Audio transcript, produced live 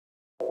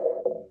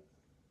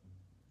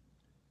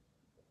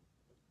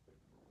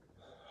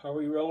Are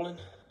we rolling?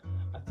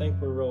 I think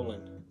we're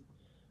rolling.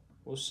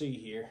 We'll see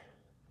here.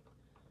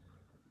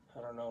 I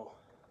don't know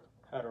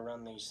how to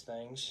run these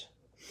things.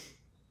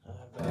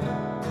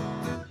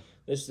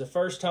 This is the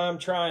first time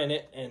trying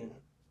it, and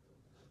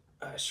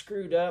I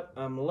screwed up.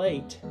 I'm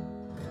late.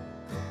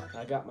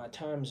 I got my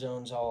time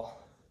zones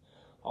all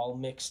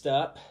mixed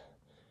up.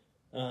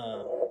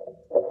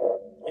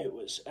 It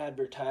was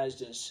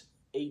advertised as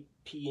 8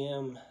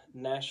 p.m.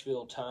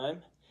 Nashville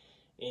time,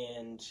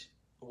 and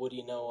what do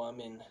you know, I'm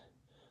in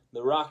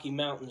the Rocky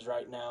Mountains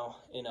right now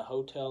in a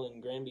hotel in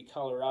Granby,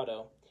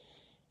 Colorado,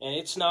 and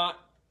it's not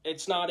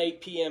 8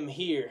 p.m.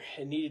 here.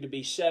 It needed to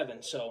be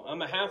 7, so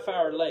I'm a half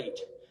hour late,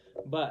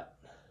 but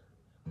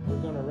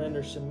we're going to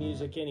render some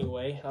music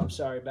anyway. I'm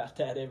sorry about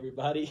that,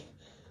 everybody.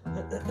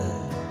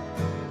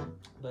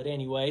 But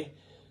anyway,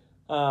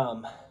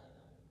 let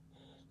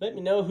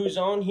me know who's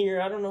on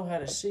here. I don't know how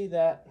to see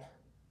that.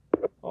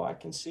 Oh, I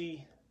can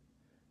see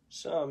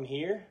some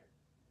here.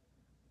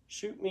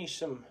 Shoot me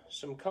some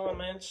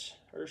comments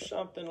or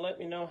something. Let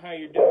me know how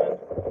you're doing.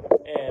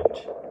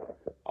 And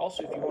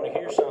also, if you want to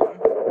hear something,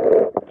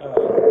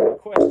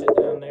 request it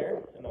down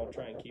there, and I'll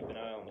try and keep an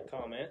eye on the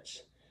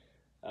comments.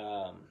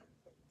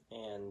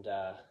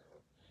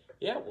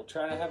 Yeah, we'll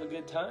try to have a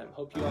good time.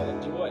 Hope you all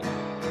enjoy.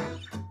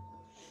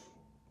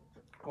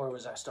 Where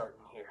was I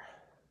starting here?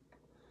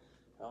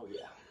 Oh,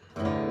 yeah.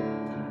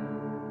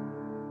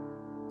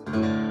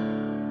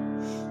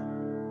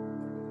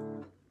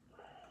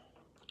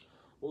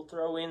 We'll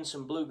throw in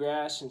some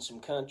bluegrass and some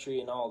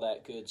country and all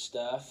that good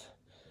stuff.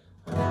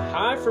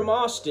 Hi from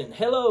Austin.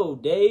 Hello,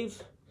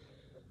 Dave.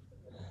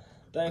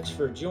 Thanks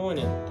for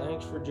joining.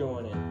 Thanks for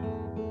joining.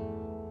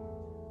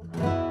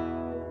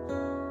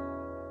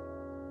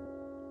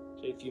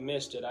 So if you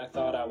missed it, I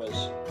thought I was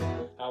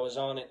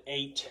on at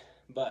 8,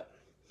 but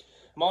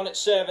I'm on at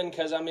 7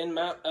 because I'm in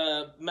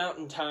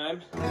mountain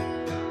time.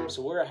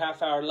 So we're a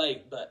half hour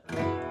late, but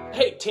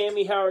hey,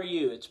 Tammy, how are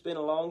you? It's been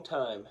a long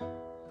time.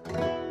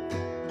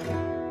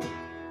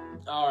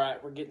 All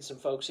right, we're getting some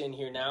folks in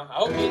here now. I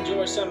hope you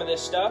enjoy some of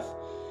this stuff.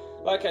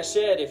 Like I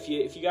said, if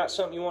you got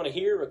something you want to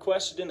hear,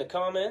 request it in the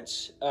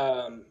comments.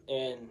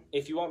 And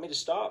if you want me to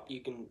stop,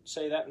 you can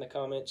say that in the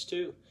comments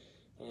too.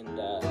 And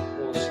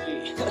we'll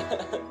see.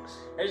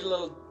 Here's a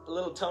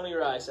little Tony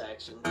Rice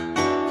action.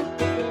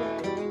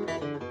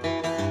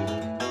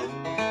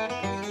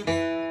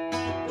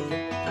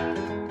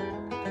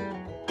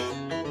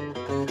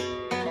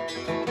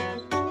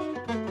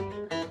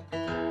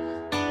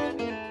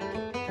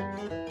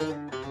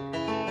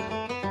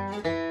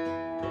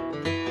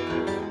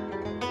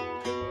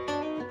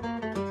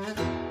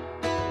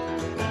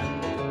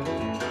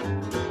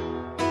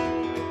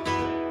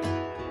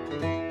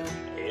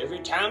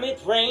 Time it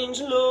rains,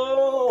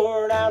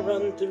 Lord, I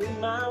run through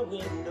my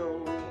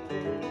window.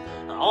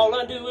 All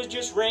I do is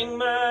just wring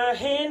my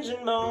hands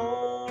and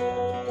moan.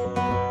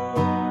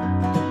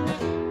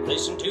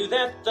 Listen to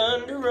that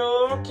thunder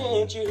roar,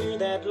 can't you hear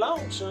that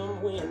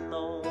lonesome wind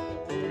moan?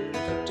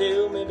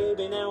 Tell me,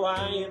 baby, now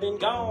why you been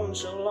gone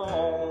so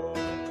long?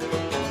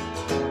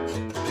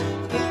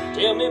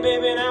 Tell me,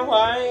 baby, now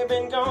why you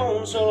been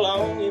gone so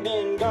long? You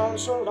been gone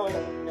so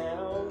long now.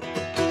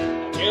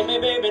 Tell me,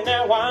 baby,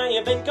 now why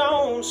you been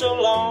gone so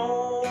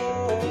long?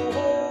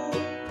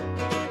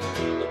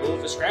 The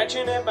wolf is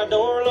scratching at my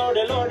door,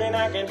 Lordy, Lord, and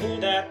I can hear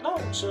that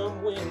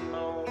lonesome wind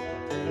moan.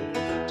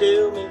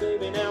 Tell me,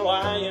 baby, now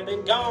why you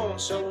been gone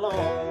so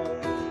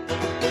long?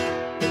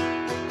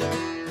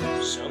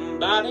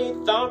 Somebody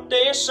thought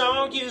they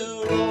saw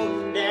you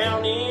rolling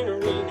down in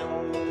Reno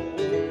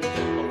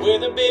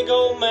with a big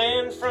old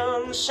man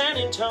from San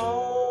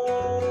Antonio.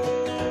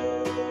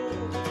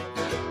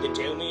 They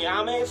tell me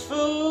I'm a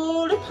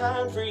fool to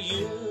pine for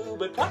you,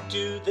 but what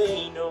do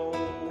they know?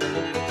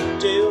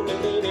 Tell me,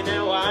 baby,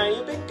 now why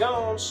you been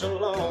gone so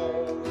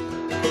long?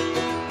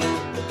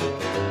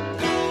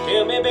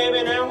 Tell me,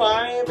 baby, now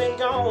why you been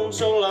gone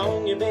so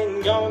long? You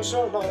been gone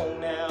so long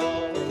now.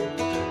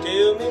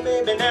 Tell me,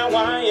 baby, now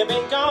why you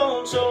been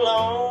gone so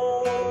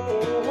long?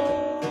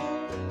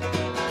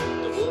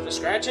 The wolf is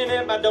scratching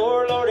at my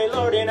door, Lordy,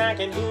 Lord, and I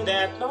can hear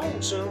that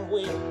lonesome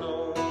wind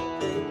moan.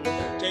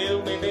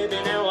 Tell me, baby,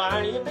 now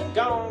why you been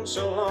gone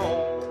so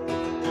long?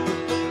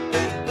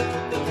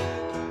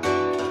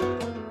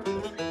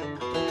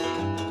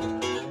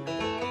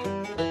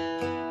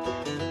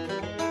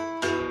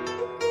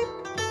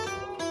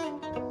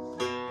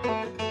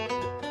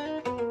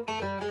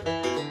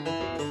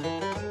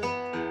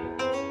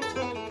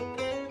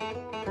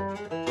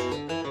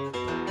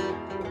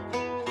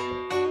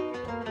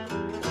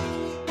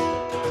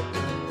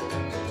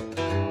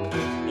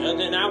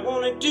 Nothing I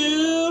wanna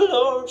do,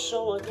 Lord,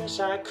 so I guess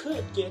I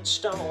could get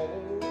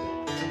stoned.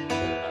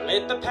 I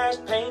let the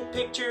past paint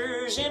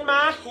pictures in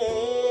my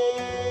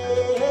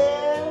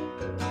head.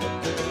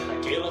 I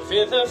kill a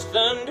fifth of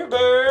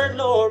Thunderbird,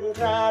 Lord, and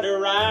try to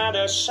write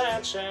a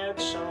sad,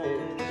 sad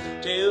song.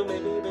 Tell me,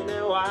 baby,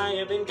 now why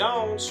you been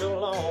gone so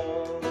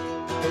long?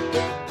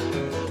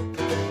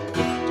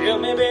 Tell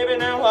me, baby,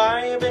 now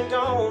why you been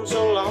gone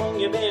so long?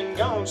 You been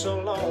gone so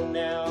long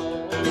now.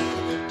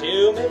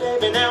 Tell Tell me,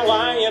 baby, now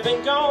why you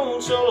been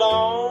gone so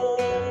long?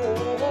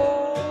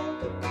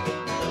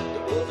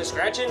 The wolf is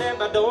scratching at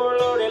my door,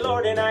 Lordy,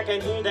 Lord, and I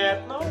can hear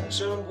that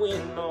lonesome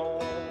wind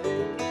moan.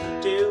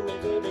 Tell me,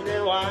 baby,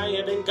 now why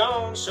you been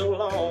gone so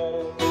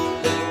long?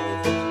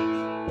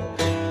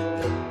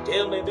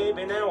 Tell me,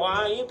 baby, now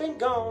why you been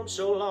gone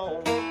so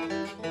long?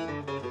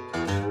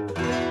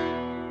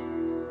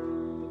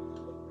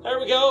 There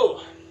we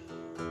go.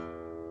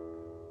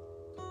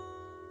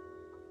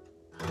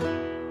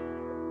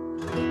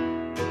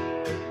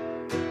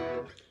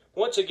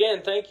 Once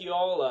again, thank you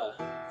all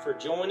for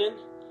joining.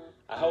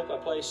 I hope I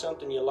play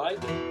something you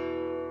like.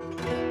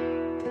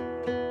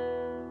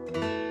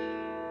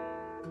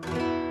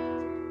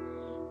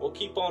 We'll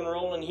keep on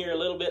rolling here a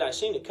little bit. I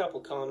seen a couple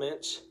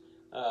comments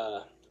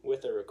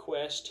with a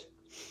request.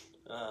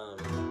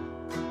 So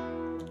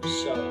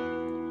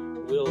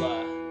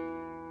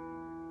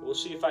we'll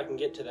see if I can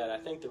get to that. I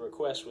think the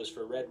request was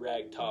for Red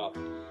Rag Top,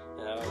 and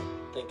I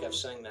don't think I've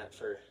sang that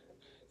for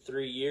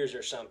 3 years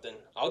or something.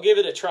 I'll give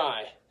it a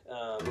try,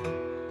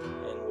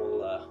 and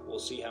we'll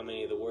see how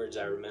many of the words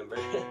I remember.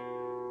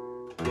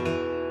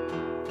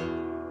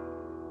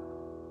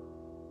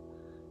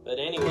 But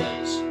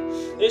anyways,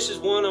 this is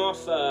one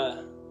off.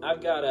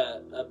 I've got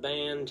a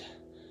band,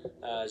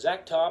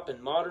 Zach Top and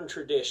Modern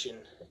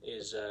Tradition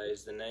is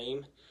the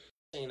name.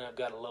 And I've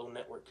got a low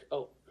network.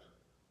 Oh,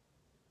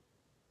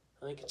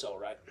 I think it's all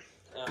right.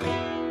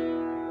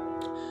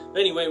 But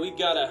anyway, we've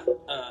got a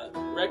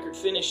record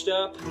finished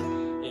up,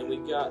 and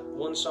we've got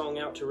one song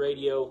out to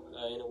radio,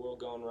 In a World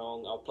Gone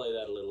Wrong. I'll play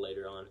that a little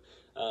later on.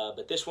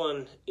 But this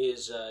one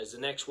is the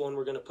next one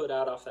we're going to put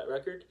out off that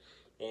record,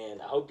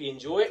 and I hope you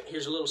enjoy it.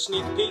 Here's a little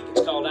sneak peek.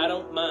 It's called I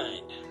Don't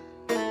Mind.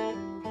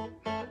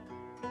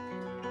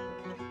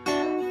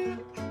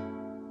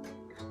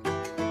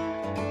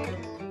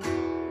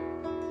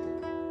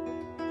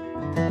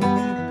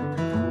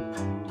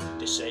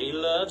 They say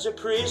love's a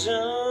prison,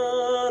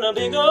 a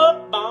big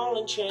old ball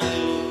and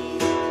chain.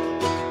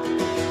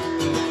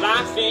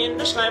 Life in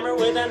the slammer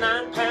with a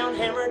 9-pound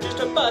hammer, just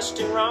a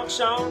busting rocks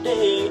all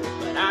day.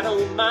 But I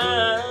don't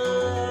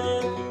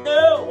mind,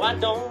 no, I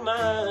don't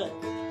mind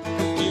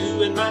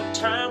doing my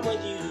time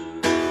with you.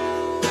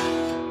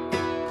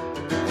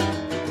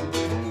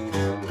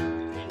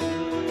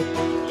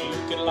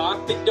 You can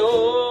lock the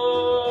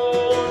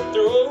door,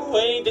 throw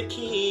away the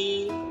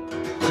key.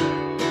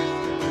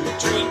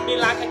 Treat me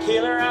like a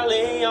killer, I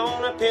lay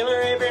on a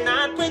pillar every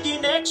night with you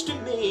next to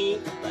me.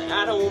 But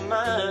I don't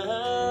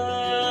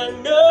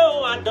mind,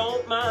 no, I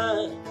don't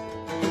mind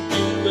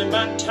doing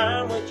my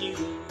time with you.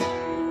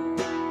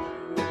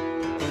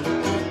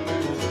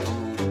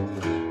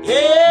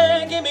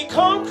 Yeah, give me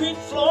concrete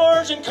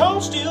floors and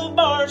cold steel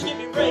bars. Give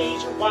me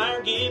razor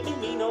wire, give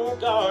me no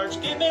guards.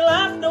 Give me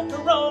life, no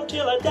parole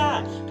till I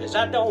die. 'Cause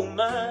I don't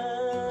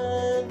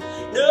mind,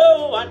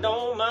 no, I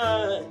don't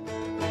mind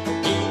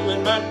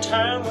doing my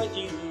time with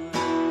you.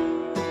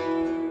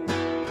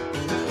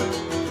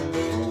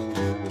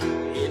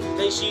 If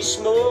they see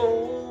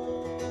smoke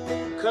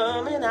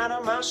coming out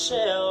of my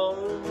cell,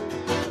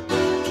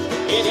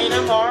 it ain't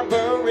a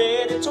Marlboro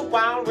Red, it's a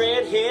wild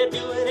redhead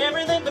doing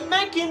everything but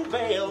making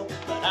bail.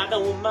 But I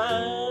don't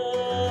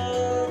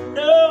mind,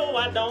 no,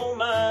 I don't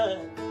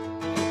mind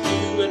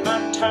doing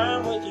my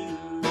time with you.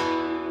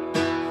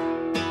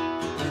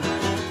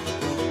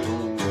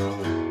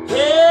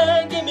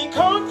 Yeah, give me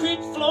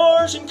concrete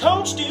floors and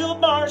cold steel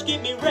bars.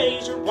 Give me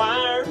razor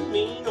wire and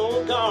me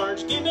no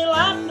guards. Give me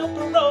life, no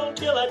parole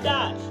till I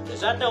die.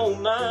 'Cause I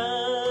don't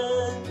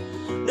mind,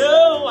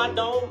 no, I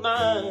don't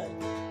mind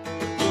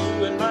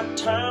doing my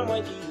time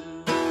with you.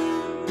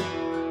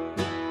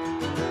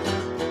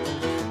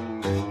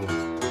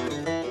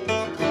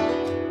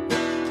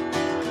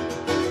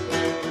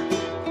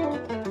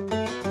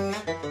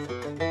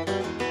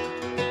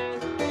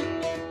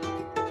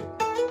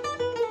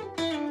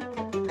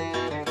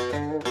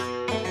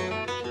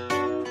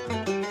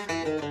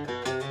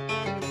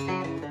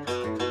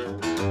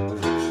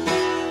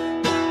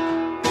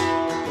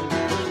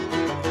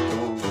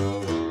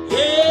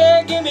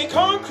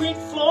 Concrete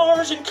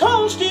floors and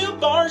cold steel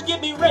bars. Give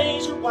me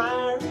razor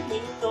wire and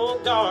me no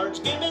guards.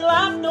 Give me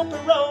life, no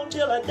parole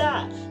till I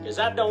die. 'Cause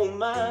I don't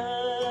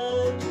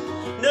mind,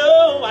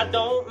 no, I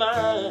don't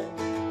mind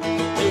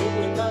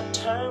doing my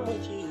time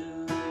with you.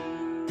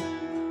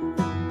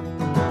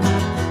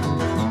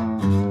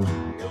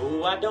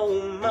 No, I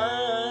don't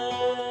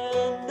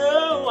mind,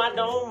 no, I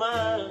don't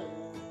mind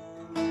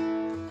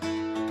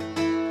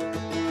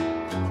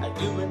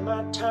doing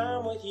my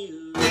time with you.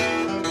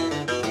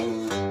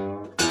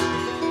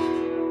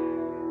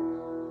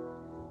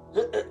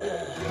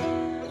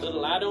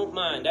 Little I Don't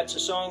Mind. That's a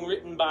song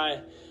written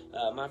by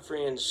my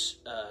friends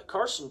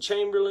Carson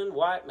Chamberlain,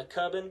 Wyatt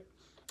McCubbin,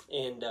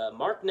 and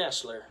Mark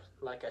Nessler.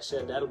 Like I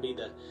said, that'll be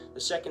the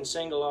second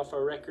single off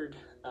our record.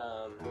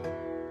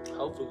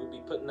 Hopefully we'll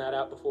be putting that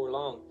out before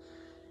long.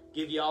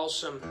 Give you all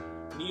some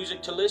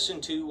music to listen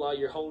to while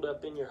you're holed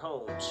up in your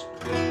homes.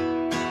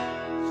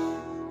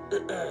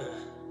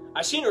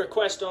 I seen a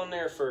request on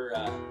there for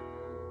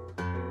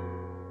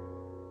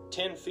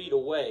 10 Feet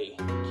Away,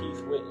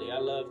 Keith Whitley. I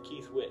love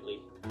Keith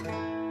Whitley.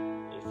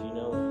 If you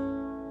know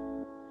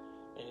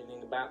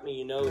anything about me,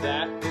 you know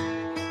that.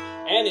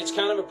 And it's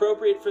kind of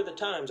appropriate for the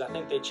times. I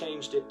think they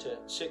changed it to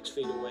 6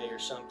 Feet Away or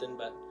something,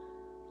 but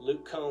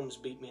Luke Combs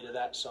beat me to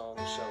that song,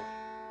 so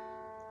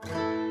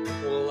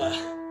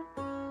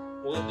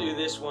we'll do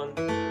this one.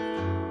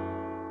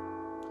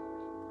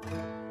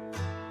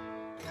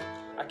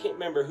 I can't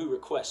remember who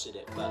requested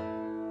it, but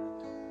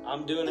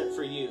I'm doing it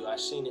for you. I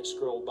seen it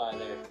scroll by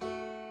there.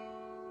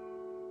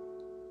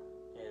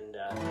 And,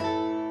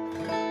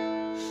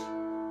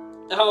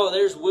 oh,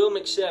 there's Will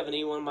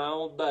McSeveny, one of my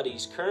old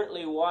buddies,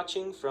 currently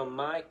watching from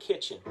my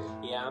kitchen.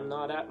 Yeah, I'm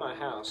not at my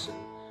house,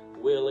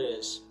 and Will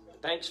is.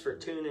 Thanks for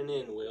tuning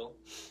in, Will.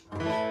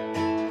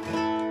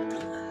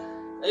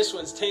 This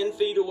one's 10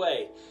 Feet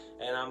Away,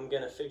 and I'm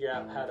going to figure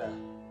out how to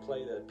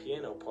play the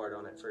piano part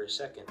on it for a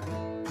second.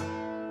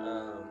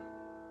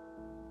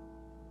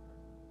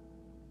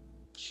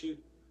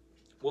 Shoot.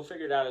 We'll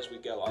figure it out as we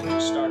go. I'll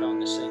just start on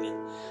the singing.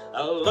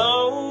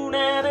 Alone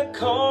at a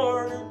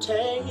corner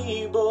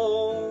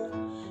table,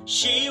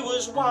 she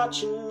was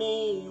watching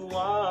me,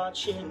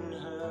 watching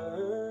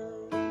her.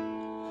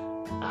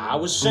 I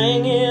was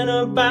singing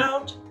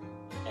about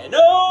an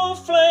old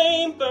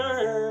flame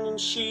burn, and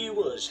she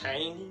was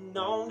hanging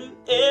on to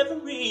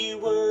every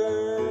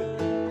word.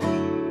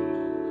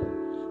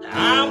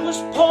 I was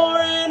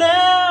pouring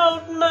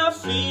out my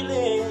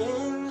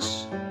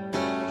feelings,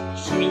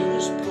 she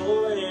was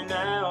pouring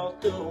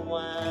out the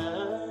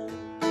wine.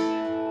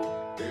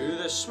 Through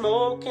the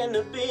smoke and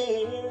the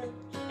beer,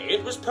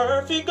 it was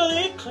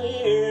perfectly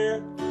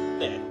clear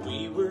that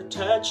we were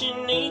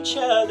touching each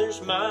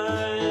other's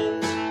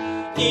minds.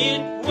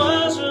 It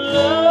was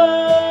love,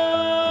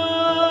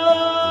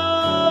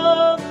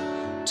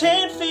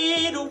 10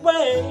 feet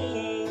away.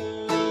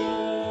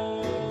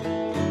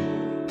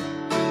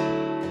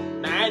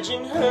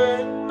 Imagine her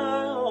in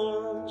my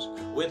arms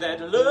with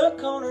that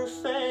look on her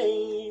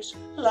face,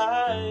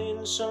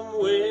 lying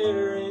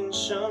somewhere in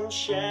some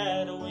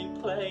shadowy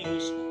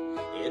place.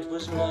 It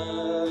was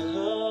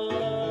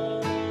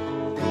love,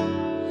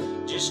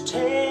 just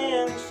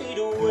 10 feet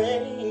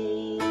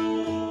away.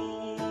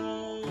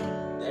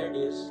 There it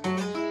is.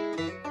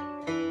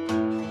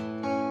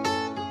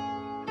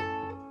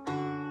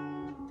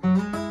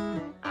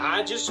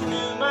 I just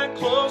knew my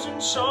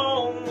closing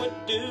song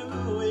would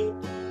do it.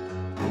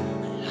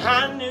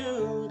 I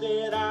knew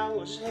that I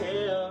was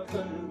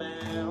heaven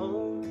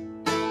bound,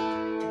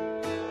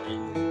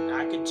 and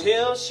I could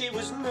tell she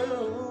was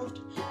moved.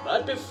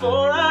 But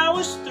before I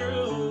was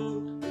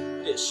through,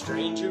 this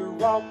stranger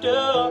walked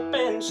up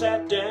and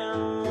sat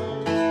down.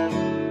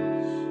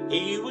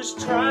 He was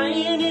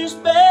trying his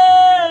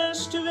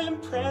best to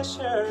impress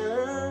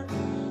her,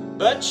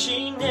 but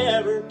she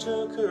never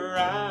took her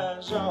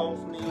eyes off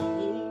me.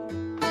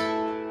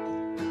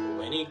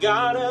 When he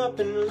got up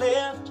and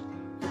left,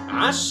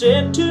 I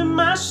said to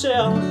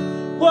myself,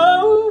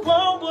 whoa,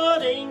 whoa,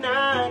 what a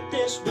night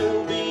this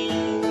will be.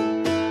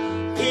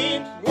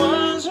 It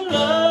was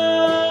love,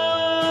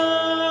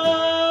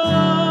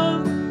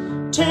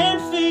 10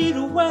 feet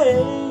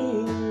away.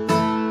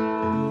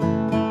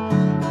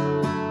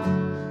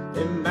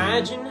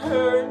 Imagine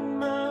her in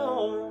my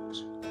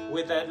arms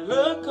with that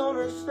look on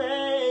her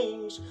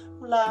face,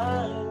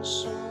 lying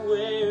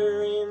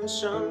somewhere in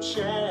some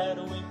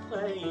shadowy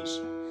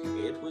place.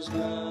 It was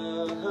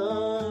love,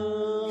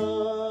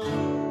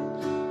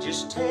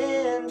 just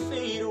 10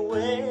 feet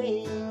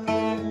away.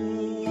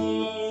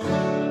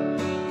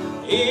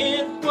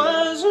 It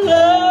was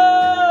love,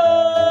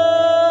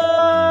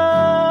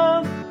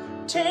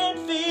 10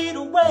 feet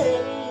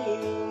away.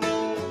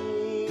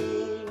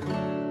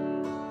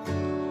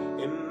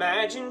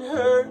 Imagine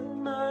her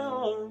in my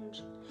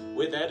arms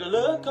with that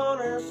look on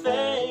her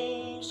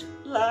face,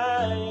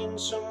 lying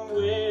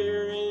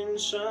somewhere in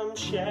some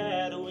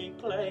shadowy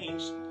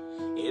place.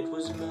 It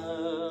was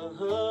love,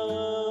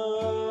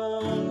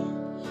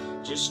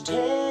 just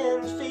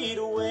 10 feet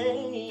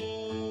away.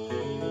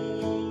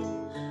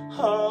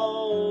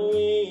 Oh,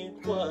 it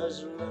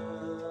was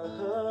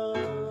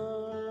love,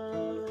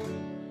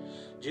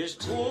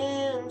 just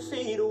 10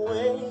 feet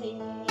away.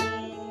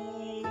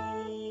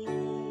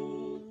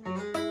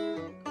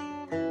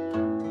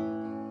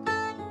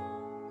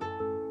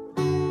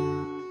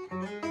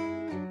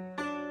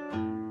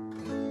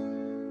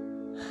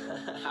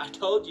 I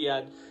told you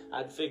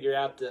I'd figure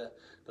out the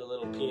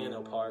little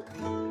piano part.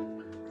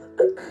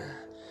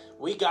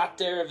 We got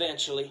there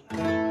eventually.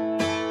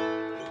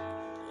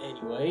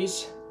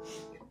 Anyways,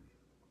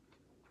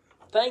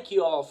 thank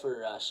you all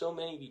for so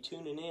many of you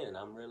tuning in.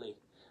 I'm really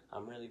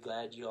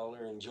glad you all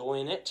are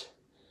enjoying it,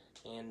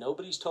 and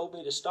nobody's told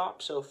me to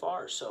stop so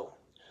far, so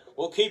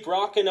we'll keep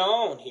rocking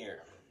on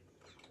here.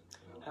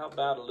 How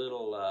about a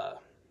little I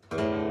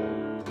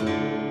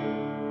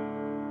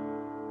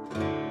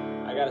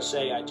gotta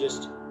say,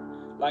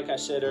 like I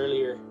said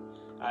earlier,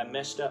 I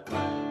messed up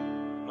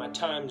my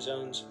time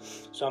zones,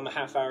 so I'm a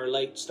half hour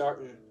late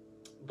starting,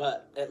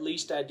 but at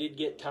least I did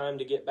get time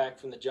to get back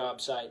from the job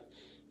site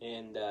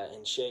and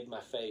shave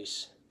my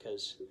face,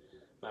 because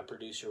my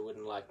producer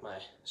wouldn't like my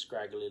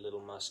scraggly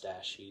little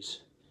mustache. He's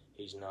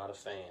not a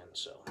fan,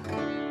 so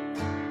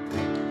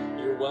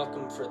you're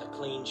welcome for the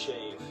clean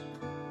shave.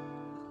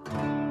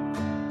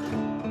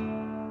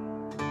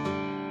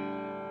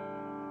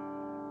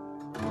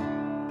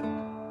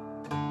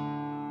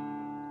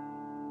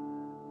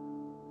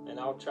 And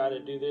I'll try to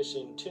do this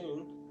in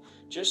tune,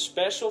 just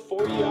special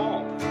for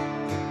y'all.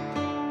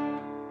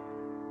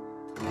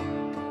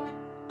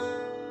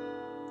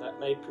 That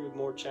may prove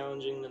more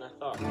challenging than I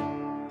thought.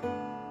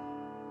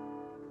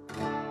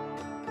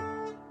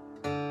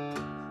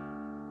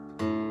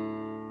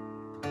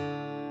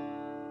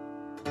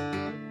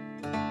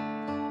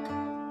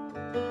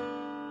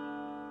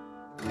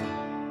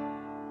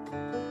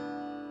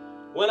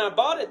 When I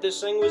bought it,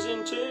 this thing was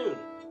in tune.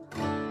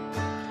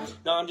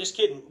 No, I'm just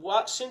kidding.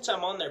 Since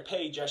I'm on their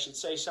page, I should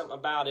say something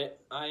about it.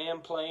 I am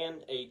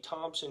playing a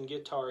Thompson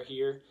guitar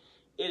here.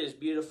 It is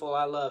beautiful.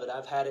 I love it.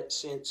 I've had it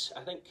since,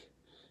 I think,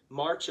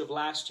 March of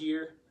last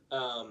year.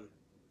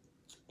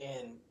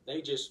 And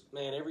they just,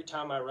 man, every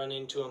time I run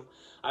into them,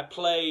 I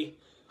play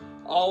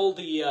all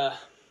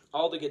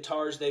the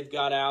guitars they've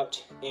got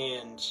out,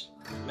 and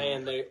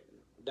man,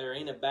 there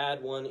ain't a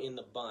bad one in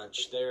the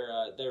bunch.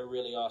 They're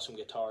really awesome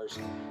guitars.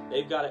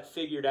 They've got it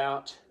figured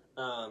out.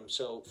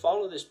 So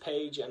follow this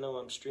page. I know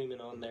I'm streaming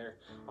on their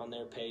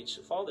page.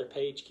 So follow their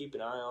page. Keep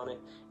an eye on it.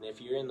 And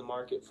if you're in the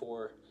market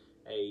for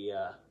a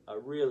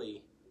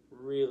really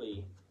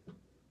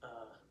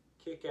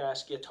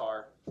kick-ass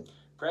guitar,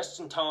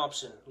 Preston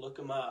Thompson, look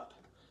him up.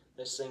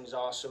 This thing's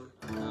awesome.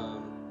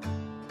 And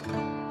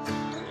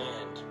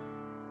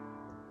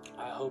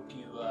I hope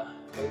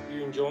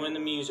you're enjoying the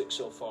music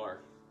so far.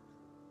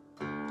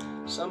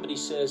 Somebody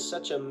says,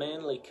 such a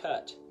manly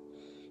cut.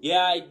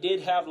 Yeah, I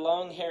did have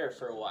long hair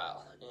for a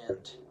while,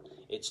 and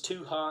it's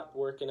too hot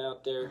working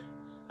out there.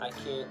 I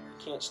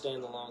can't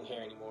stand the long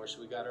hair anymore, so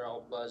we got her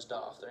all buzzed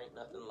off. There ain't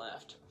nothing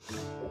left.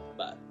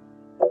 But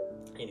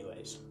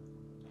anyways,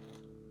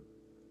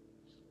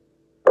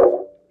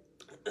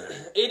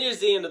 it is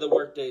the end of the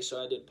workday,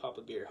 so I did pop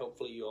a beer.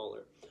 Hopefully you all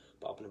are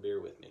popping a beer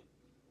with me.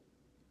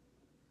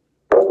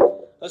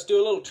 Let's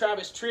do a little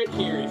Travis Tritt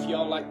here if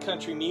y'all like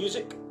country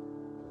music.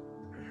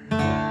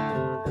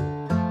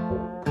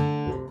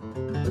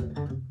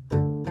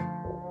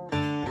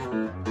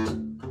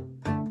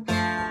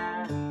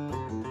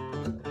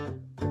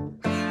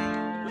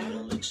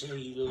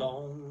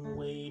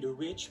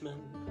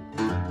 Richmond,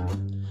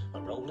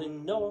 I'm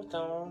rolling north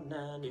on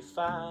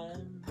 95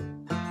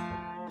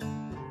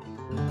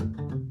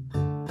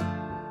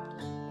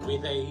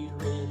 with a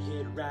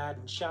redhead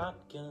riding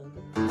shotgun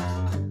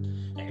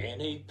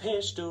and a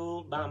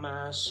pistol by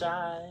my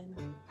side.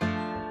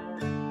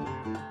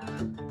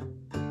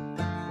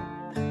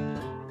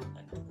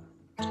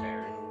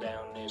 Tearing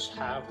down this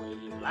highway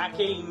like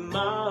a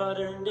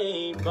modern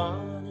day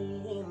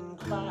Bonnie and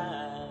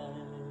Clyde.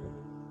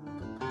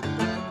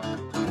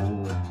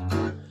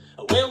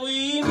 Well,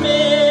 we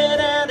met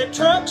at a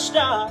truck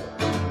stop,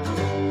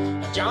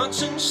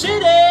 Johnson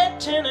City,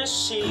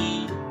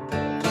 Tennessee.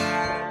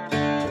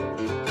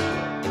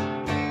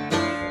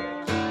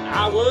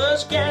 I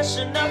was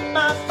gassing up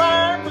my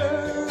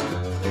Firebird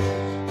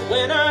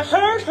when I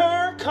heard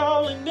her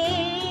calling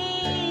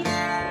me.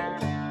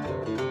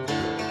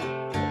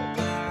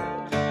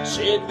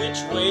 Said,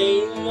 which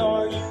way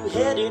are you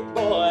headed,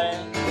 boy?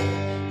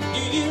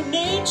 Do you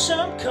need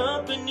some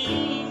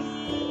company?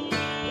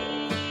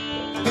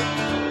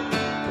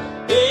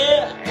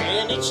 Yeah,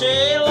 and it's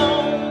a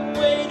long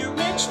way to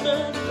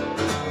Richmond,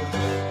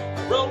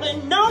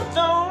 rolling north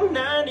on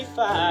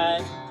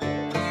 95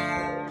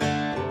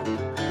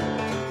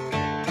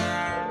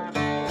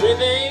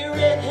 with a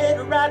redhead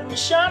riding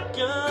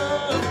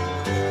shotgun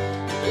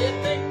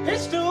with a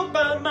pistol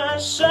by my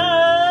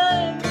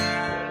side.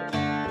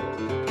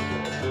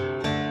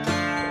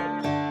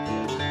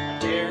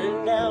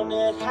 Tearing down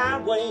that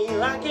highway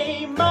like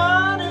a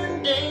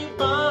modern day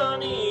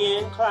Bonnie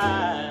and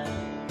Clyde.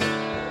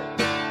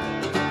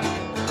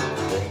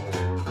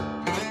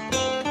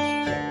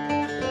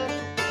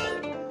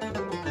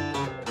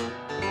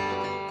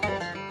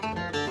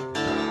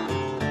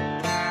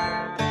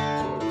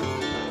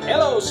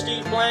 Hello,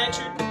 Steve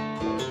Blanchard.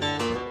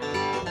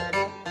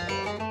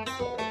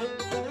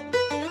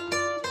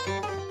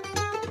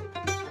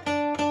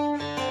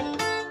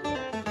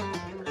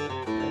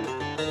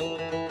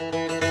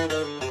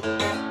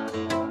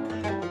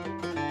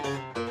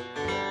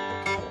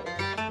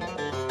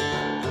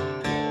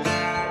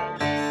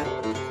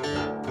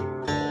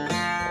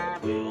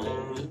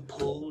 Well, we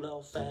pulled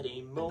off at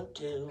a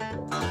motel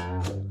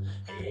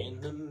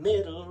in the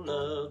middle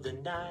of the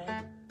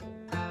night.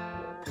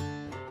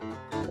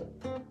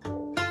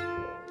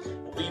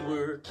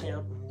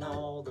 Counting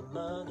all the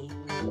money,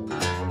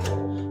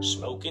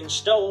 smoking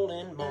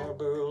stolen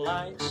Marlboro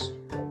Lights.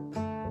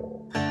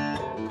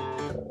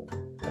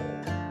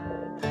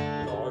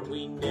 Lord,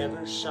 we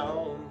never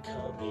saw them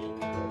coming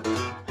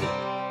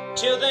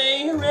till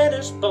they read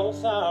us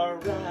both our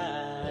rights.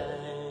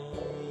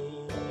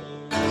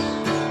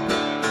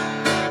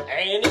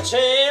 And it's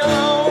a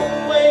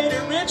long way to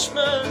Richmond,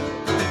 freshman,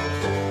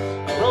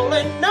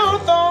 rolling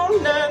north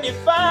on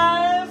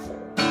 95,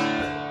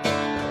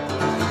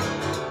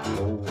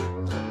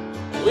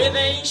 with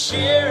a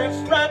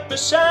sheriff right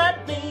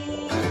beside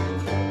me,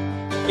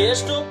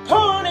 pistol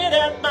pointed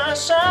at my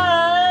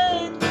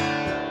side.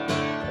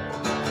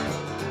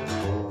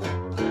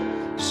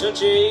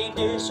 Such a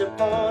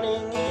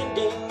disappointing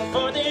ending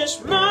for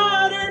this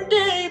modern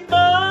day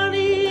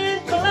Bonnie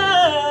and Clyde.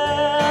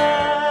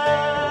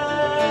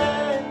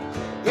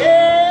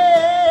 Yeah.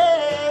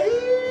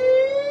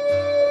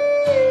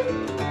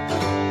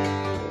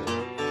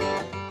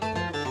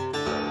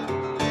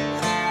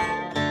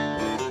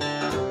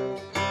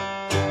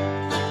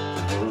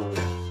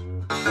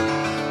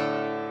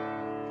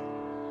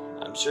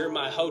 I'm sure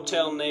my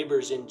hotel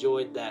neighbors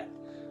enjoyed that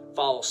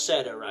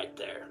falsetto right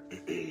there.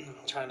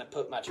 Trying to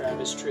put my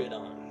Travis Tritt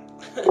on.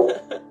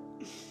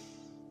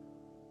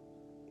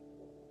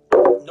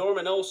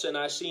 Norman Olson,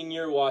 I seen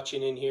you're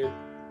watching in here.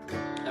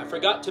 I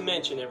forgot to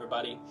mention,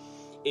 everybody,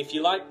 if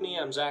you like me,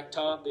 I'm Zach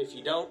Top. If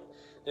you don't,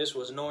 this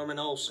was Norman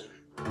Olson.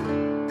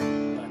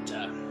 But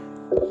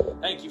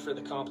thank you for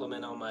the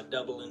compliment on my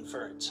double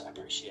inference. I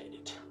appreciate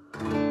it.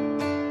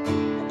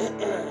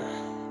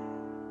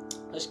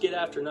 Let's get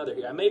after another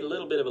here. I made a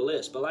little bit of a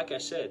list, but like I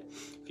said,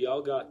 if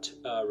y'all got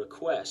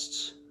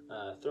requests,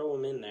 throw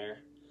them in there,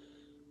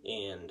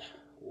 and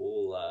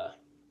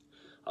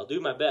I'll do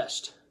my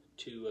best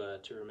to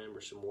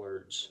remember some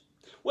words.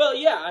 Well,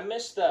 yeah, I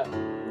missed the.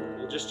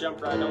 We'll just jump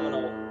right on.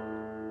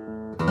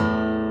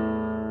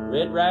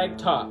 Red Rag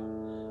Top.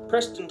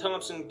 Preston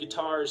Thompson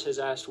Guitars has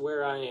asked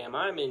where I am.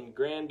 I'm in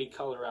Granby,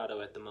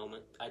 Colorado at the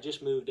moment. I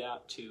just moved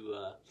out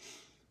to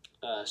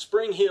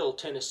Spring Hill,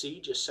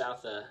 Tennessee, just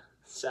south of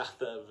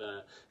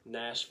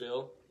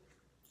Nashville,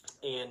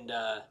 and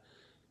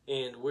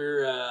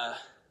we're.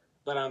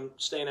 But I'm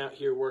staying out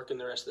here working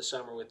the rest of the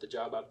summer with the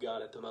job I've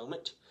got at the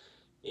moment.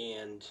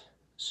 And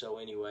so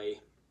anyway,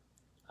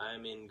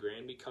 I'm in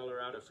Granby,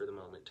 Colorado for the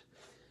moment.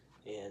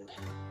 And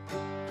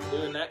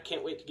doing that,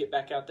 can't wait to get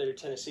back out there to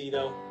Tennessee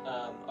though.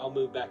 I'll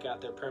move back out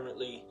there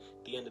permanently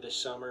at the end of this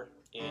summer.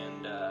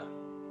 And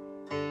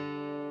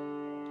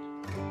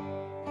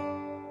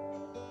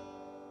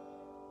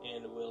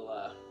we'll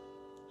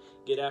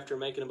get after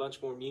making a bunch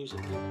more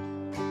music.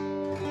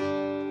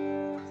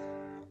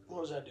 What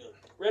was I doing?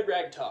 Red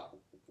Rag Top.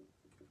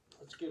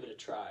 Let's give it a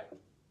try.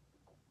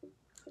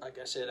 Like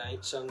I said, I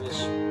ain't sung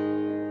this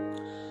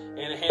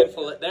in a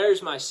handful.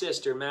 There's my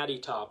sister, Maddie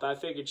Top. I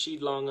figured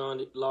she'd log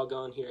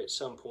on here at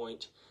some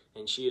point,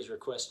 and she has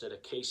requested a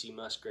Casey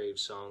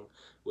Musgraves song,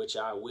 which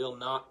I will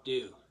not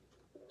do.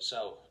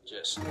 So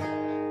just go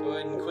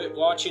ahead and quit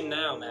watching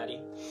now,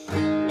 Maddie.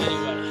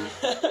 Anyway,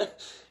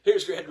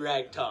 here's Red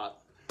Rag Top.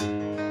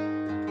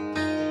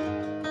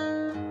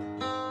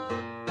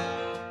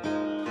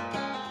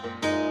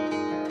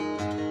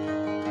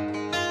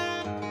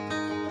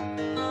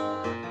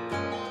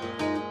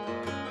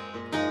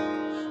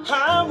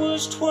 I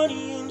was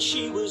 20 and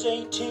she was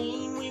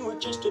 18. We were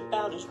just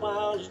about as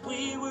wild as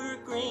we were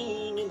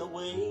green in the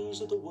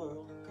ways of the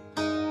world.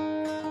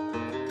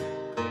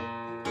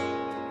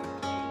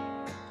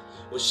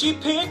 Well, she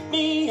picked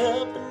me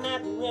up in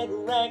that red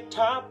rag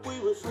top. We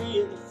were free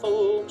of the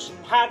folks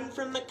and hiding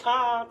from the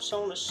cops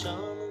on a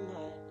summer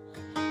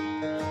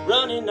night,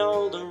 running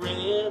all the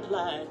red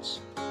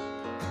lights.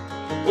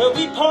 Well,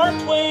 we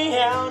parked way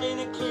out in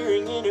a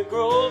clearing in a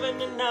grove, and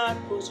the night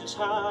was as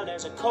hot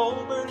as a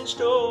coal-burning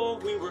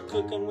stove. We were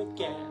cooking with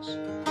gas,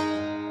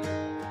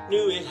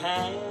 knew it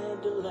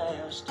had to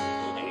last.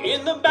 And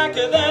in the back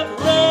of that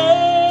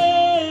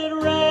red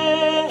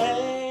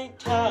rag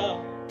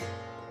top,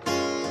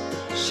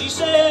 she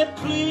said,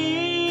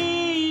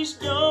 please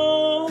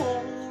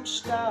don't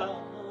stop.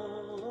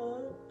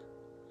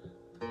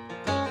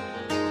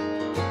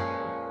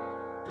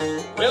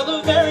 Well,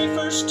 the very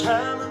first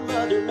time her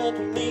mother met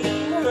me,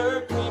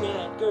 her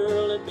green-eyed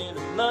girl had been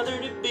a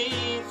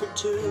mother-to-be for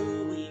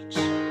 2 weeks.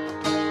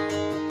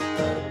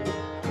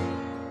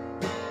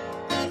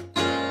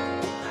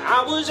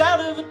 I was out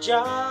of a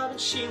job and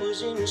she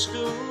was in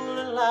school,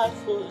 and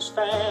life was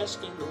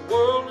fast and the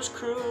world was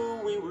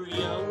cruel. We were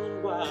young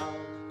and wild,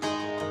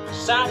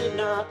 decided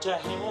not to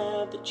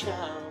have the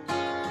child.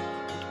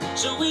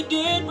 So we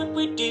did what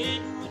we did,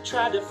 and we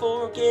tried to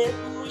forget,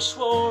 and we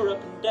swore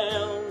up and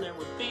down there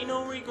would be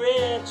no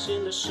regrets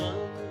in the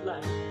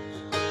sunlight.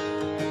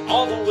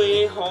 All the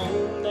way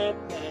home that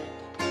night,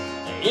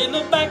 in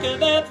the back of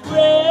that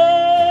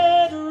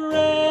red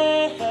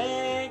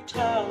rag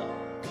top,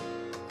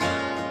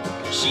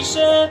 she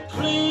said,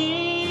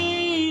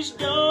 please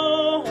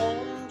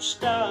don't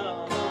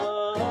stop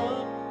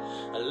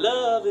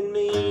loving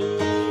me.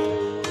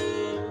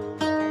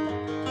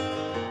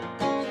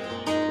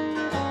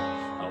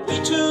 We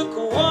took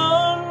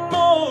one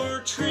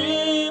more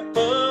trip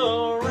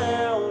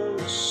around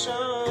the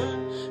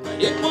sun,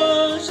 but it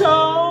was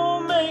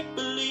all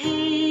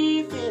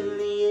make-believe in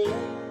the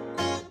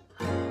end.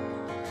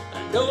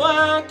 I know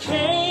I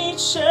can't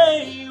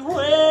say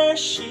where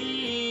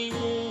she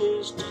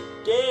is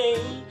today.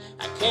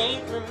 I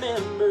can't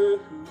remember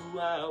who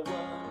I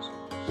was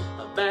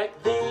back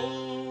then.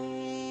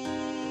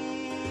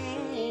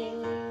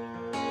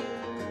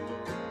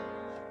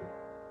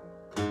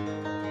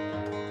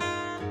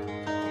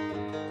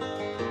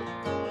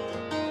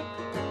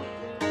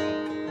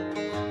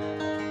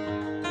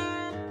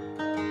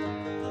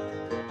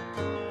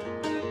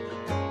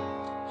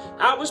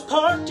 I was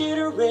parked at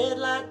a red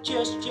light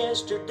just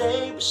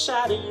yesterday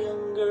beside a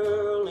young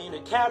girl in a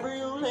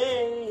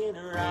cabriolet, and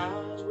her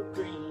eyes were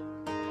green,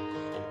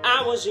 and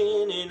I was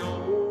in an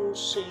old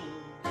scene.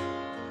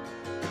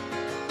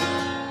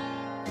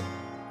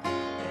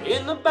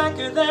 In the back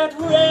of that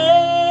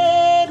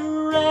red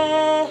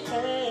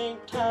rag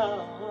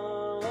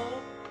top,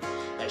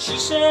 and she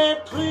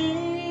said,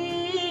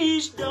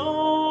 please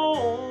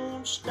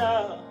don't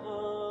stop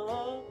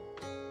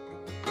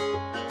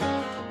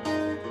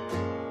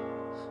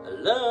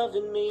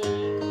loving me.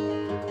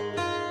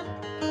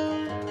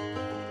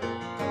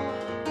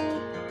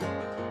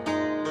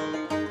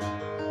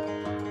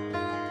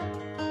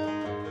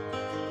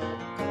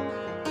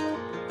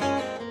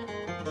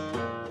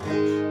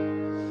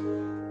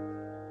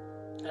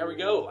 There we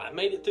go. I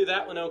made it through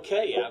that one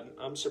okay.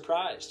 I'm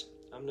surprised.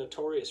 I'm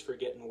notorious for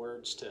getting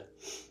words to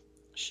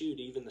shoot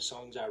even the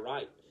songs I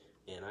write,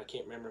 and I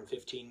can't remember them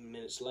 15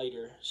 minutes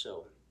later,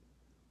 so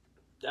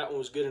that one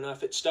was good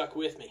enough. It stuck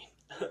with me.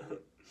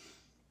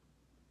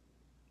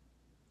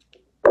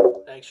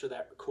 Thanks for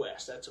that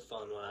request. That's a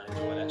fun one. I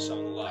enjoy that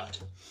song a lot.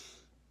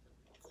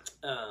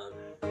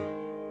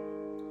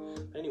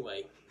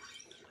 Anyway,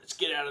 let's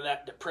get out of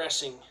that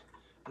depressing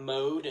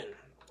mode and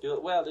do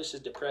it. Well, this is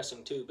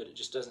depressing too, but it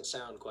just doesn't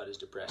sound quite as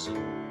depressing.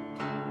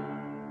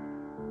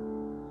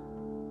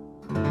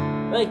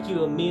 Thank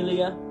you,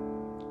 Amelia.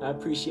 I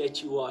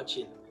appreciate you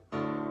watching.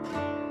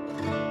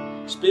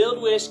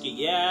 Spilled whiskey.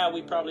 Yeah,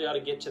 we probably ought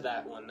to get to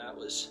that one. That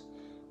was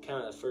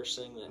kind of the first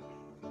thing that,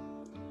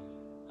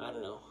 I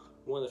don't know,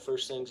 one of the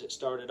first things that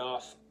started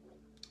off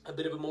a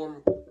bit of a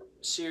more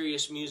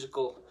serious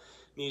musical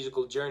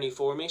journey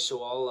for me.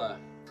 So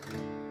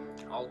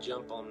I'll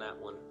jump on that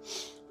one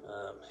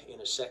in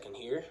a second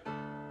here.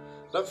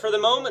 But for the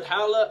moment,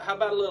 how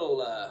about a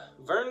little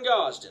Vern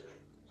Gosdin?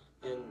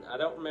 And I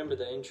don't remember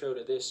the intro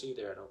to this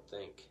either, I don't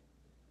think.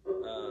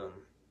 So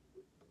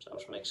I'll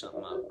just make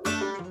something up.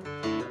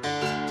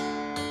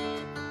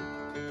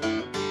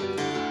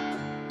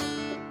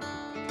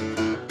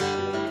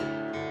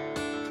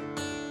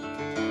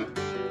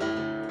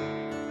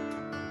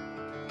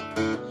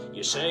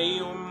 You say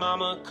your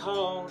mama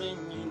called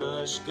and you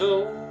must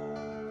go.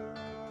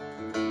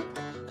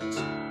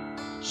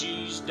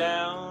 She's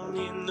down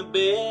in the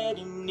bed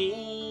and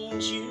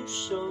needs you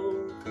so.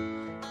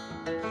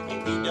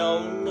 And you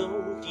don't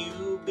know if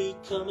you'll be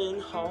coming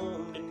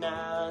home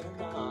tonight or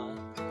not.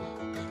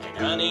 And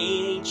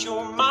honey, ain't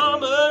your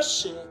mama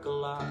sick a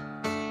lot?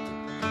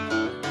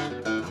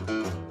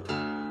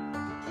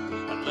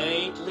 And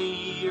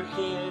lately your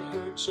head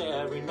hurts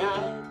every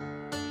night.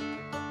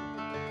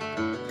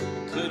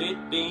 Could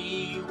it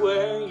be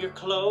where your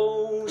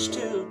clothes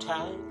too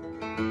tight?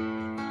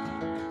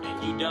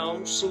 And you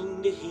don't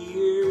seem to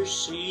hear or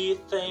see a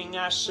thing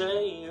I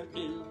say or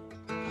do.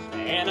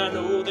 And I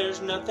know there's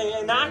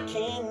nothing I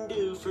can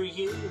do for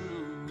you.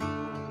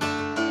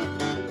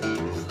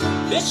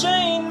 This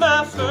ain't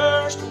my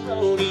first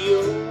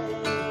rodeo.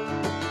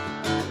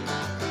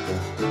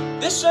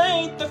 This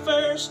ain't the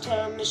first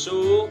time this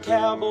old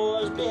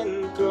cowboy's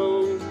been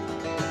thrown.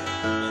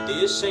 And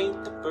this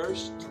ain't the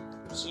first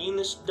seen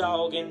this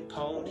dog and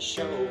pony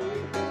show.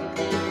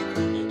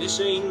 And this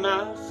ain't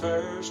my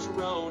first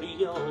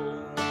rodeo.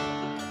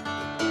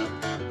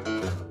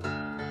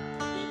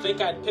 You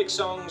think I'd pick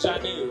songs I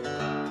knew?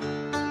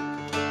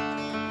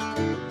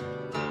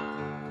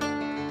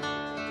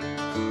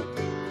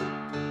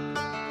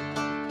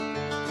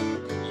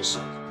 You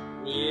say,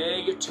 yeah,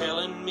 you're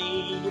telling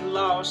me you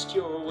lost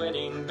your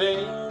wedding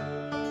band.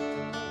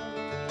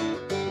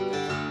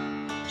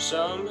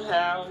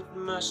 Somehow it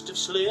must have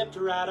slipped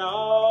right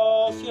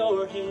off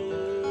your hand.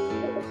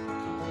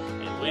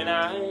 And when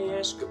I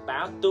ask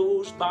about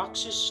those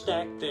boxes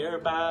stacked there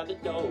by the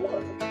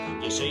door,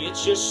 you say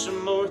it's just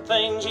some more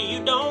things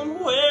you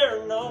don't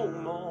wear no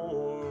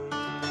more.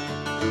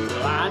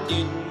 Well, I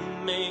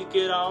didn't make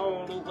it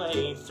all the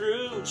way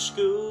through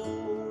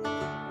school,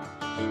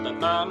 but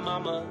my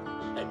mama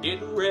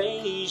didn't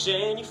raise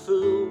any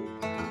fool.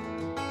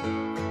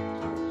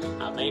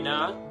 I may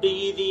not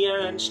be the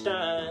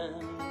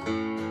Einstein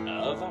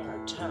of our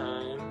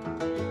time,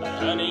 but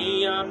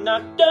honey, I'm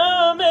not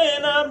dumb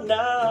and I'm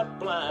not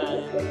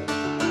blind.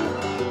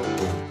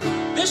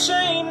 This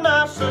ain't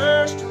my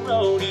first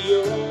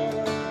rodeo.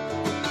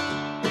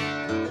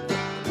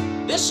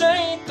 This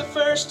ain't the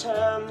first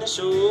time this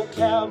old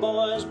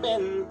cowboy's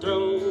been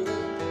thrown.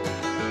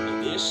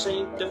 And this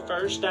ain't the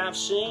first I've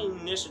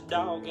seen this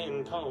dog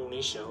and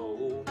pony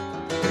show.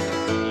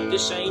 And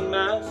this ain't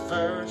my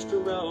first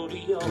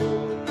rodeo.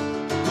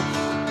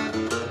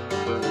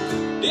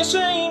 This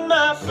ain't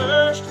my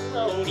first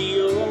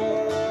rodeo.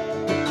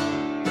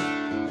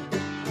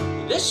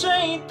 This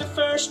ain't the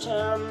first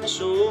time this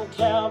old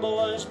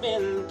cowboy's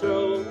been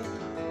thrown.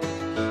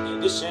 And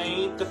This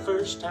ain't the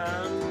first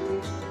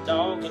time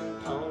dog and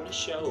pony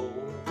show.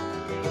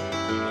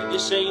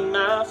 This ain't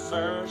my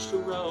first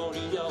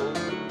rodeo.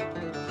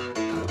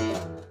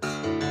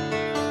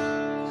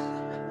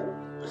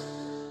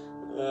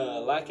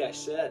 Like I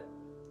said,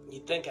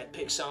 you'd think I'd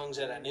pick songs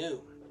that I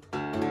knew. I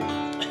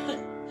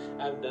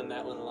haven't done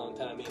that one in a long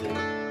time either.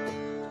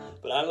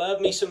 But I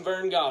love me some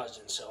Vern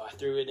Gosdin, so I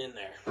threw it in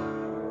there.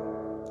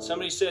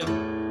 Somebody said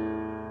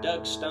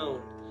Doug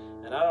Stone,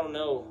 and I don't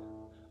know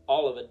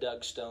all of a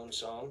Doug Stone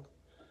song,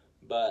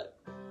 but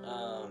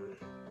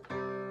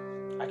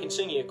I can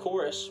sing you a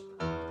chorus.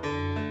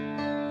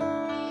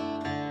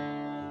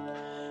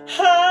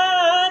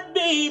 I'd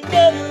be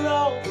better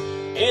off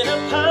in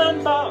a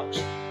pine box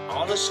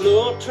on a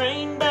slow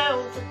train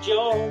bound for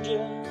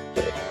Georgia,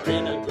 or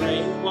in the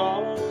gray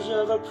walls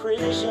of a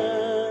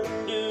prison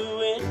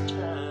doing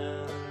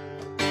time.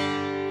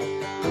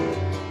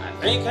 I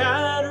think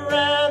I'd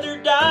rather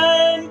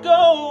die and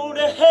go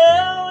to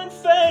hell and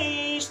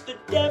face the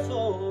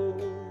devil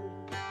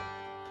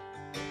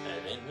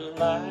than to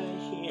lie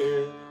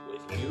here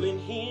with you and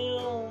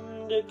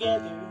him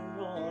together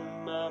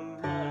on my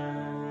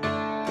mind.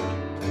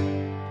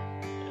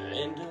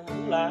 And to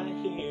lie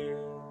here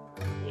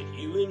with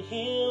you and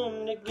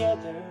him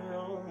together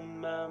on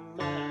my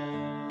mind.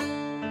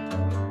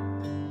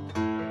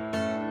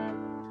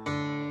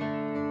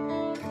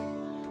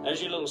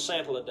 There's your little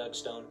sample of Doug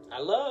Stone. I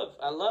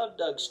love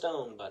Doug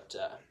Stone, but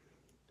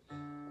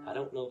I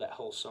don't know that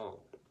whole song.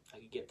 I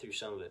could get through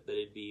some of it, but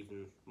it'd be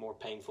even more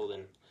painful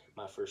than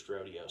my first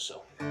rodeo,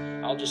 so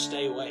I'll just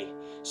stay away.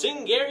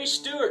 Sing Gary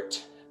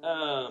Stewart.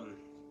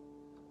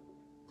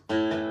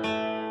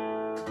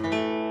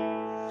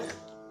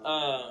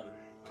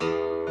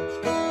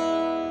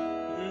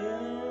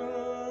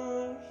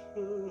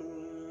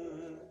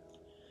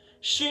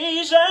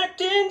 She's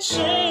acting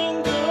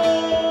single,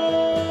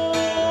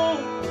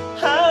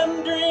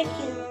 I'm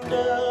drinking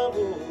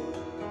double,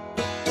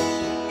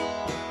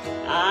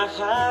 I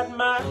hide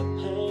my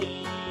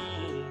pain,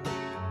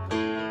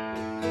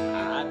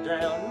 I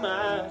drown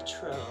my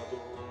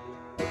trouble.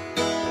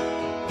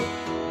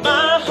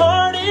 My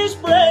heart is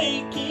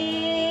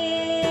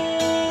breaking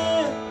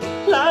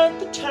like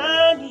the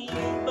tiny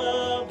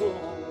bubble.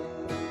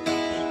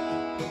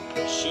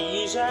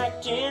 She's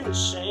acting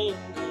single,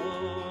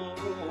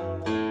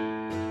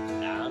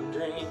 I'm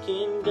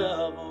drinking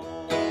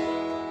doubles,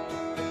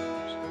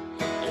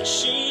 and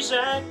she's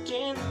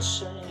acting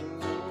single,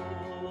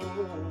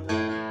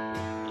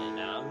 and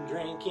I'm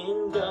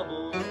drinking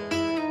doubles.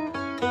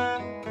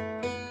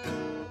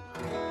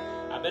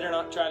 I better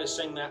not try to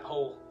sing that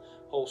whole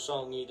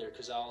song either,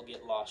 because I'll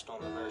get lost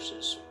on the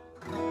verses.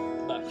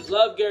 But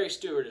love Gary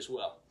Stewart as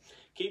well.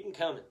 Keep them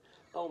coming.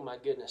 Oh my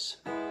goodness.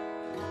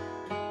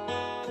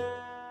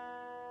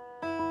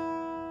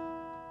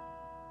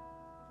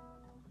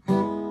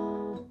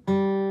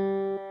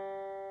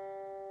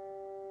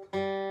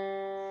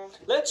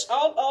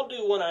 I'll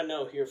do one I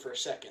know here for a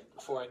second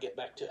before I get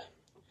back to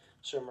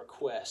some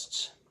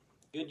requests.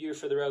 Good Year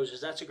for the Roses.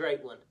 That's a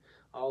great one.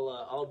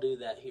 I'll do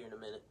that here in a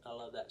minute. I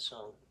love that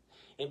song.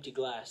 Empty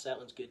Glass. That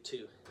one's good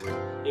too.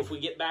 If we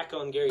get back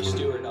on Gary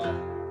Stewart,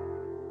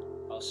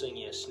 I'll sing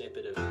you a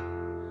snippet of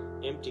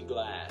Empty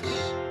Glass.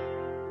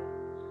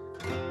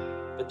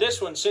 But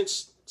this one,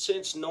 since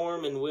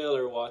Norm and Will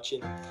are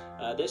watching,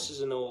 this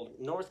is an old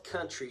North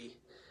Country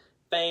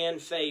fan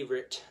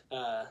favorite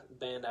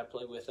band I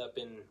play with up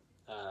in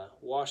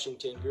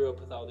Washington. Grew up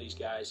with all these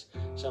guys,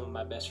 some of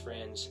my best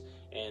friends,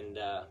 and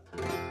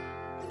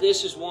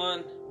this is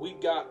one we've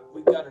got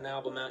an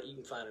album out. You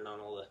can find it on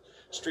all the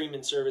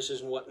streaming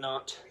services and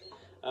whatnot.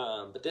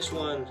 But this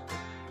one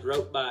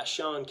wrote by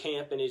Sean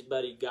Camp and his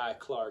buddy Guy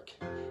Clark,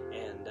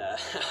 and I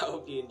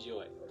hope you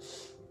enjoy it.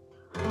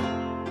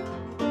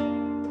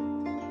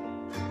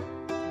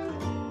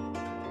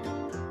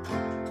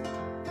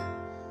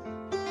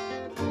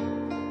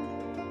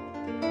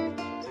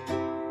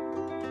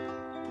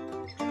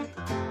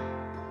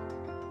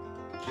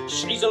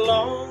 She's a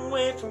long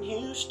way from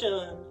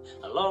Houston,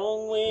 a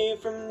long way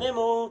from them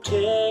old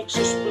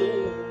Texas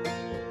blues.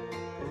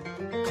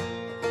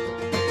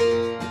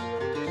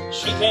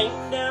 She came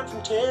down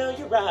from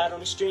Telluride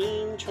on a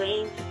steam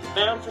train,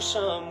 bound for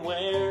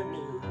somewhere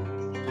new.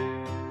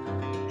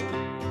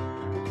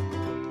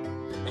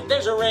 And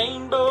there's a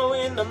rainbow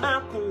in the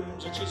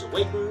mountains, and she's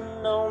waiting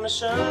on the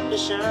sun to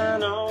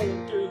shine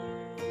on through.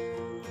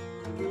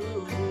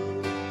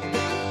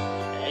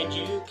 And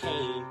you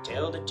can't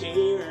tell the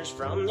tears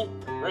from the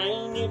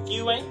rain if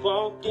you ain't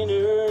walked in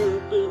her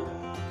boot.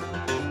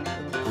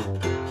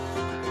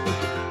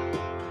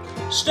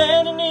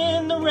 Standing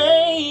in the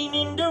rain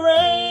in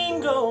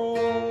Durango,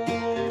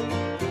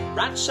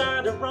 right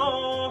side of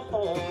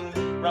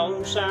wrong,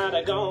 wrong side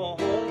of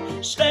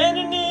gone.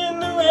 Standing in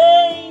the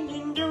rain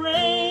in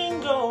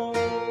Durango,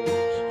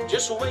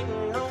 just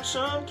waiting on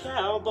some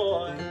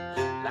cowboy,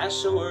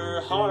 lasso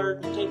her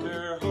heart and take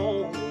her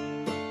home.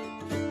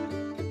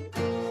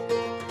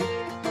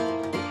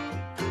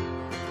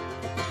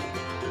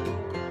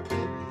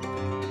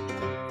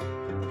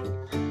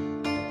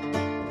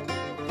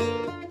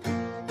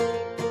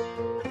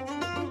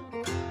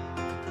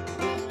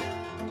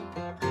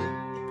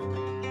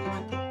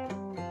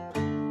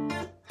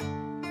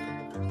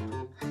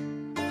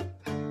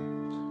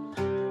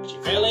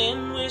 Fell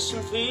in with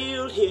some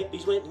field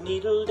hippies, went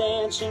needle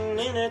dancing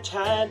in a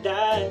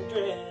tie-dye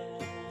dress.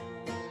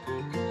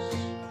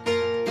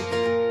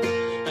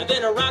 And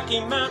then a Rocky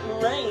Mountain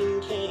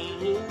rain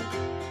came,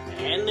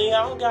 and they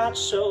all got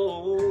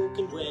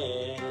soaking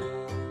wet.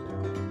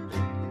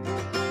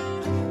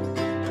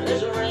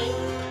 There's a rain,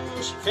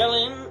 she fell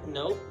in,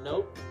 nope.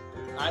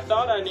 I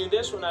thought I knew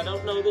this one, I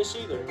don't know this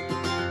either.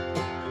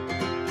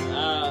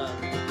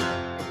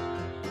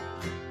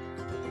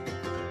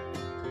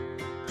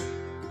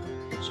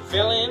 She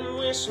fell in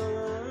with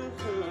some,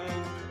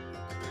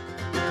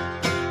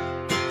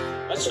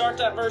 let's start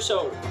that verse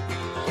over.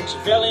 She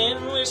fell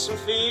in with some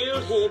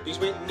field hippies,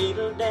 went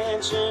needle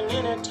dancing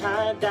in a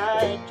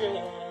tie-dye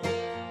dress.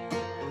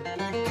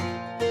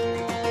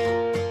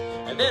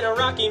 And then a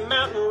Rocky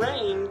Mountain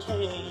rain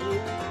came,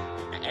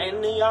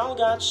 and they all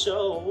got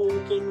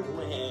soaking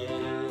wet.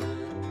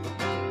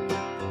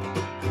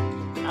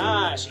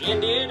 She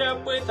ended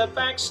up with a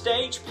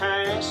backstage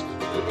pass.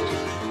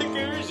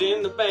 Stickers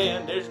in the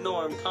band, there's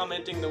Norm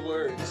commenting the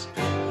words.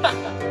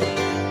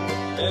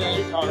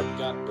 Her heart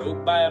got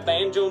broke by a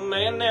banjo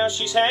man. Now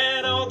she's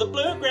had all the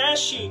bluegrass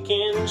she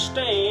can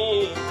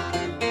stand.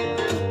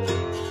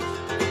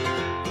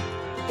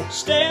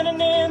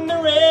 Standing in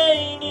the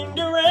rain in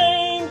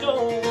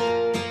Durango,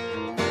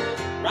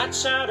 right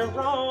side of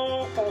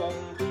wrong,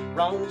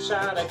 wrong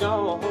side of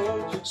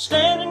gone.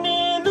 Standing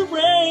in the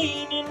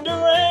rain in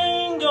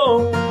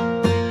Durango,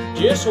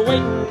 just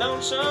waiting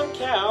on some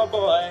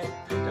cowboy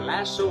to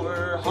lasso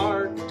her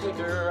heart and take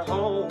her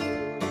home.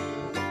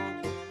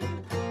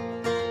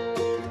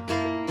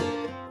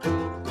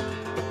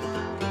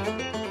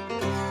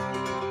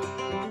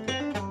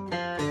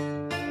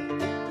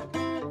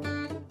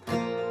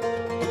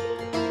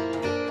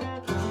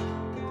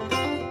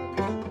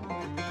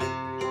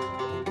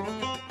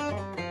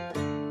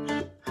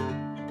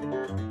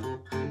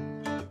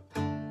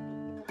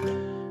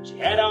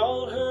 Had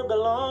all her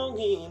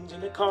belongings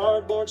in a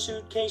cardboard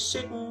suitcase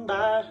sitting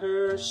by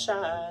her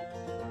side.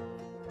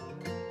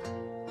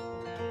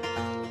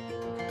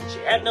 She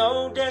had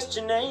no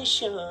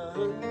destination,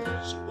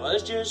 she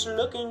was just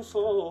looking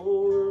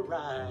for a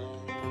ride.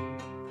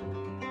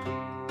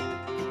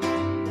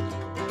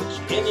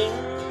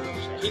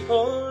 He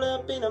pulled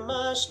up in a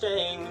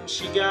Mustang, and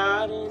she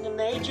got in and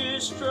they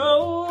just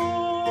drove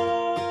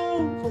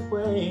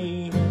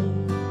away.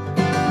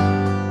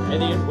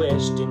 Headed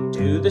west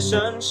into the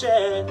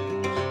sunset,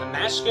 the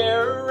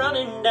mascara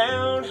running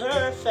down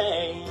her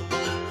face.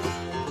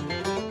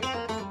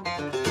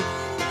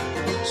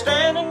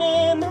 Standing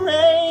in the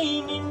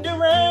rain in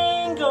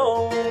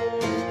Durango,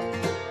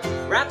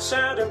 right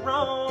side of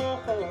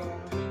wrong,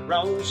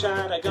 wrong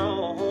side of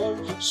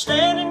gone.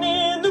 Standing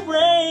in the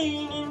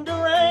rain in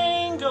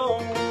Durango,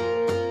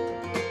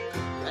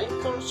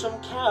 waiting for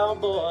some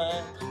cowboy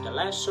to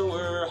lasso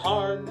her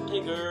heart and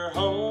take her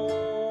home.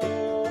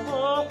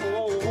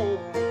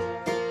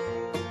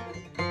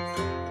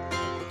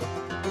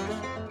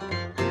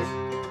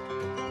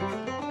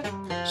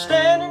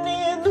 Standing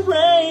in the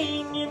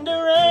rain in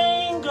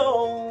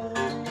Durango,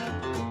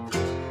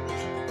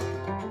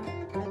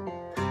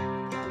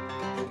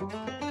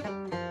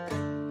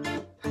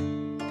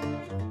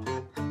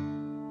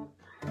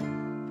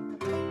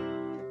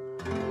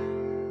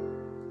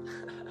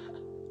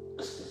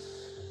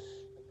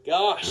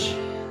 gosh,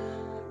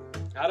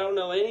 I don't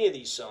know any of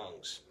these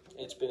songs.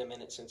 It's been a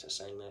minute since I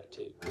sang that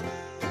too.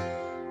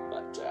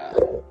 But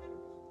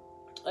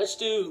let's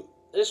do.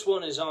 This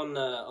one is on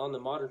the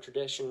Modern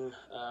Tradition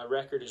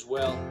record as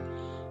well.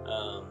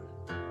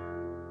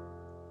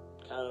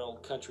 Kind of an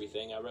old country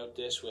thing. I wrote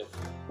this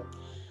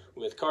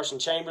with Carson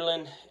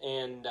Chamberlain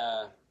and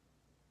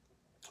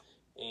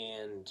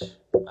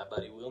my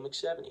buddy Will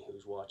McSeveny,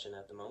 who's watching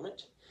at the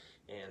moment.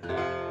 And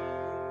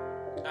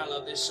I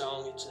love this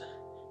song.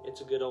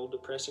 It's a good old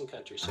depressing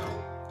country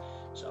song.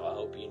 So I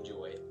hope you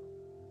enjoy it.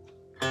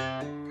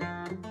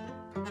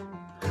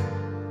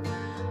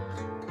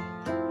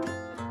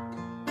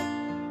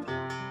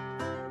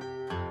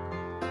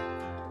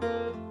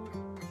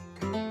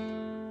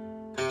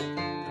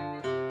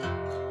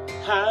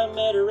 I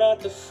met her at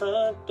the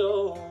front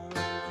door.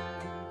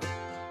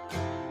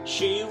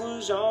 She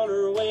was on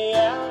her way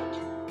out.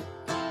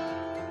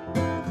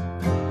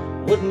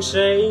 Wouldn't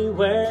say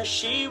where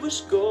she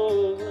was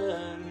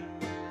going,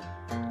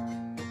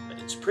 but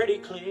it's pretty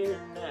clear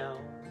now.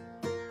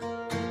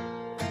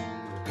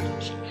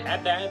 She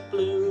had that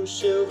blue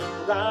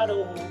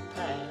Silverado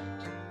pack.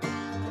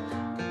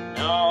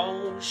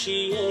 No,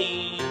 she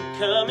ain't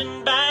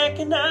coming back,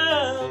 and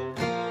I'm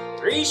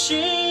 3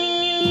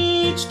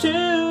 sheets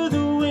to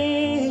the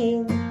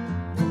wind,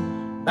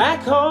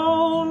 back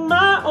on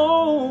my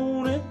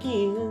own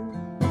again.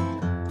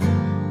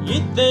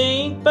 You'd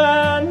think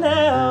by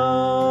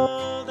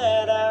now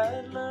that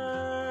I'd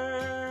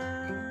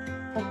learn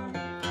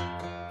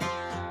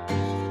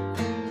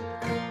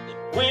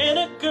that when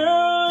a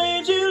girl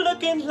leaves you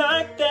looking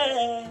like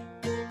that,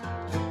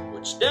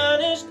 what's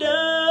done is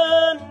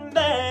done, and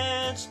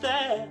that's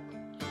that.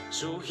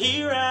 So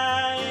here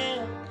I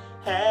am,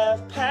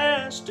 half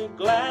past a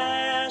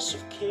glass of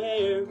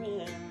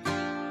caring,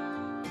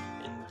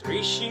 and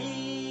 3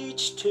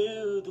 sheets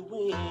to the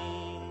wind.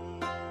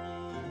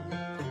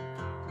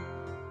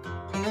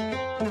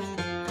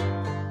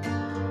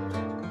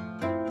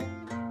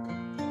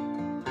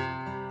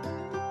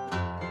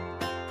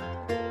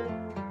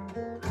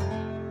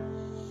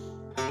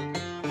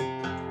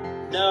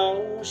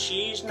 No,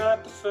 she's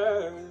not the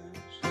first,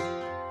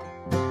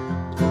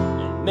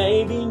 and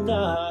maybe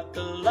not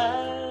the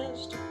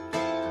last,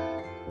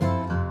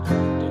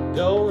 to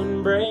go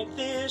and break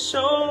this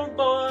old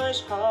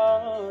boy's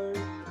heart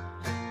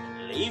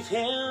and leave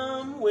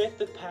him with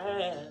the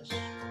past.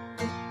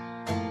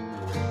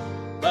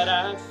 But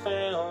I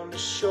found a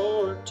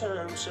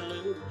short-term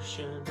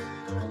solution.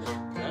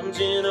 Comes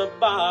in a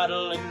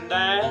bottle, and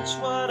that's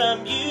what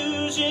I'm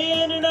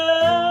using. And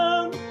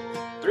I'm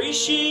 3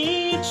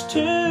 sheets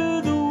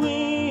to the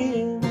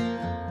wind,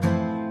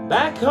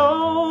 back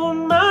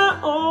on my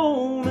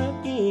own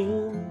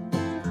again.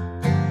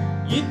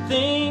 You'd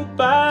think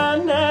by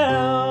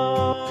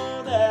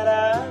now that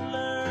I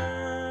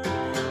learned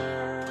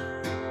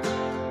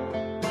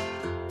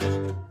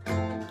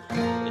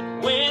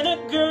that when a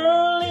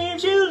girl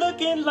leaves you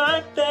looking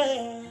like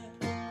that,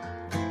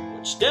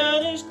 what's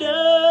done is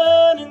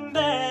done, and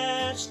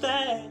that's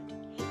that.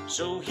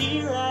 So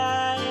here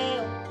I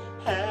am,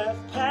 half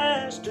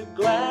past a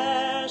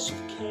glass of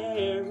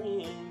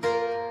caring,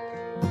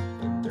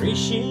 and 3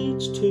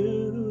 sheets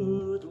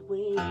to the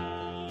wind.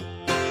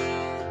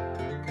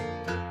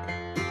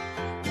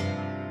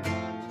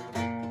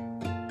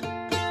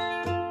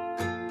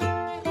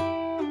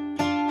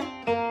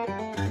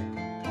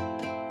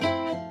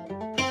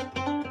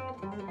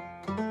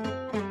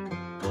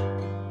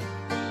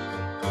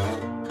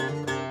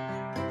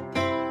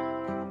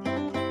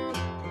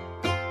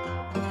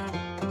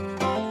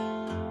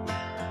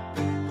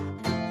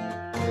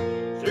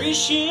 3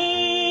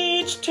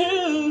 sheets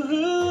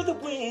to the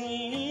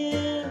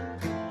wind,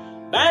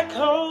 back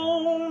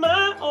home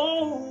my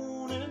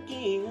own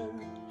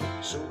again.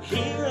 So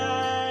here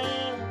I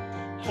am,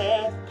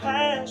 half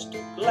past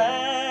a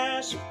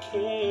glass of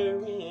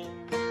caring,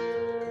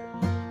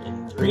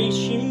 and 3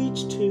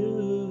 sheets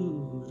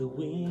to the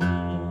wind.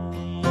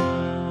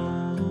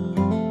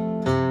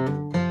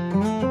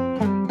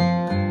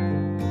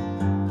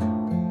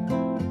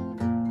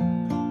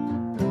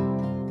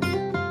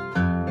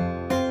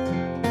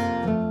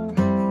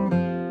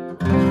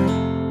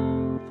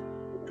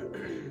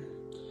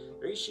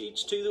 3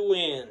 sheets to the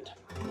wind.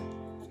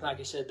 Like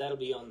I said, that'll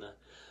be on the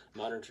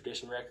Modern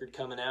Tradition record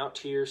coming out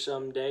here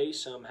someday,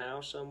 somehow,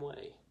 some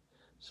way.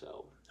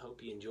 So,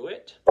 hope you enjoy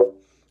it.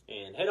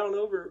 And head on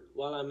over,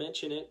 while I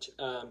mention it,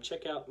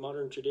 check out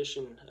Modern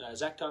Tradition,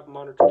 Zach Thompson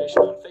Modern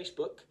Tradition on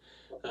Facebook.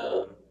 We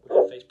got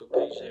a Facebook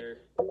page there.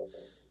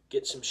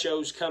 Get some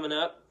shows coming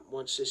up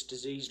once this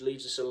disease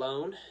leaves us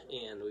alone,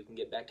 and we can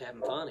get back to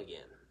having fun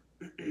again.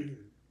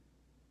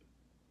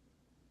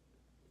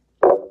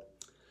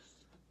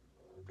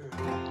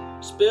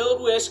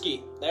 Spilled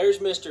whiskey. There's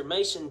Mr.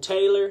 Mason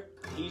Taylor.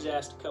 He's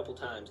asked a couple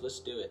times. Let's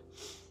do it.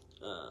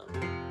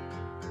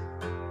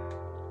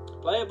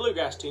 Play a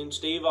bluegrass tune.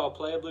 Steve, I'll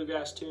play a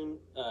bluegrass tune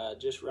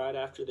just right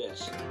after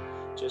this.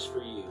 Just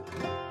for you.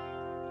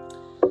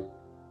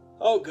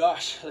 Oh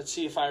gosh, let's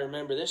see if I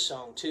remember this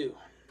song too.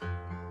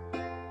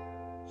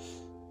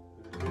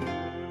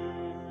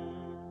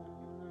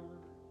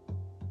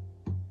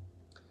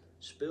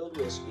 Spilled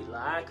whiskey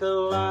like a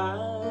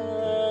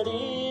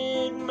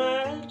lighted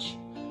match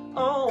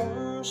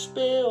on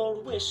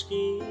spilled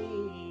whiskey.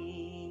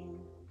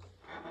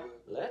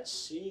 Let's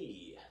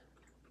see.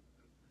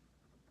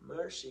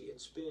 Mercy,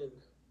 it's been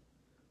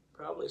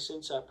probably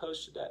since I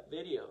posted that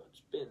video.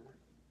 It's been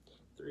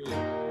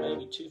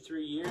maybe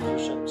 2-3 years or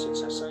something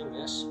since I sang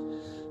this.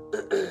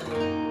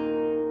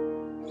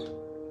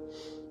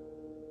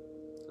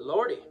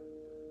 Lordy.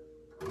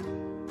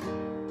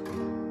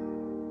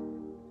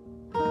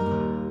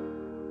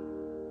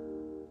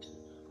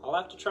 I'll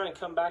have to try and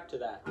come back to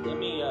that. Let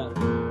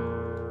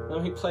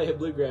me play a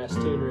bluegrass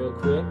tune real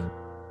quick.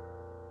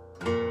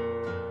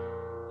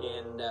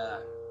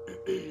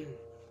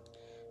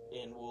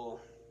 And we'll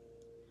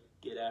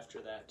get after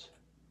that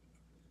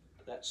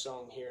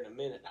song here in a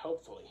minute,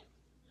 hopefully.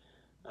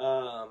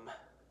 I'll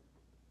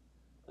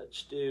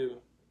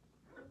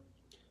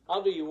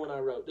do you one I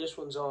wrote. This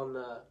one's on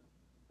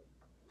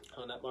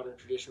that Modern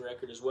Tradition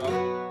record as well.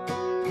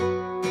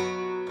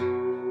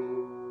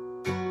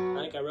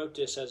 I think I wrote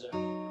this as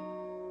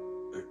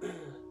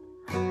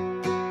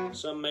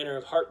some manner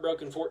of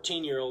heartbroken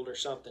 14-year-old or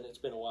something. It's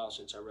been a while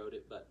since I wrote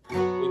it, but we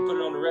put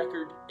it on the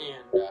record,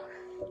 and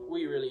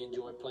we really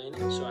enjoyed playing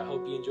it, so I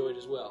hope you enjoyed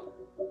as well.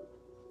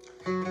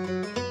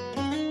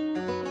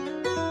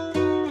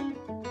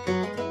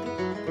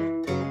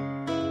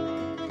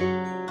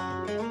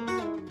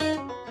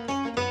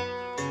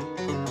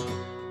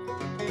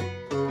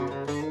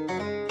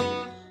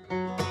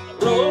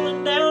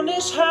 Rolling down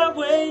this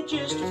highway,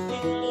 just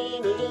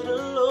feeling a little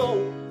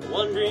low,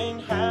 wondering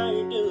how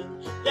you're doing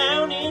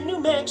down in New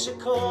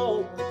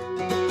Mexico.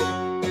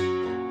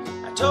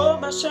 I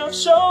told my myself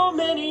so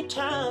many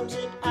times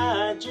that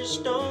I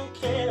just don't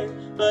care.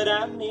 But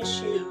I miss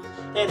you,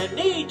 and I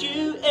need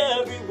you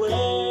everywhere.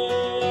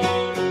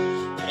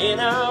 And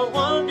I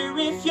wonder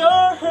if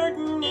you're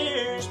hurting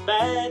near as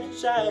bad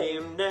as I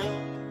am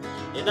now.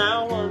 And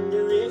I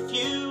wonder if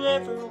you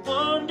ever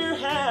wonder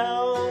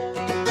how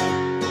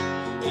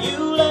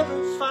you'll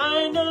ever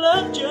find a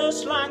love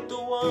just like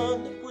the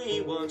one that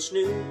we once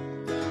knew.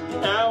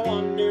 And I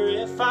wonder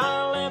if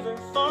I'll ever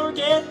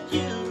forget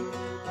you.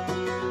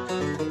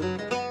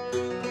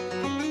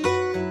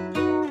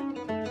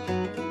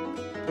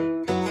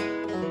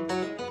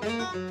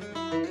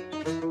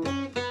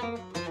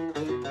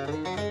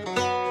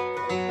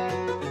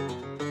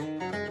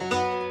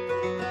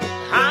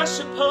 I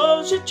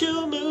suppose that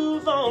you'll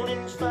move on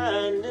and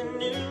find a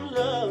new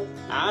love.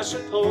 I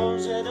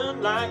suppose that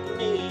unlike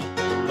me,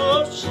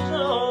 most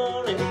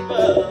lonely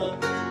love.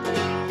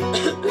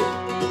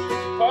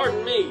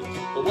 Pardon me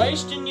for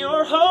wasting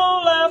your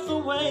whole life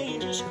away,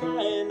 just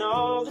crying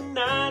all the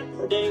night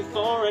and day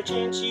for a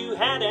chance you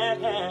had at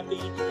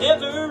happy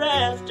ever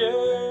after.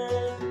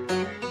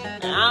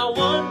 And I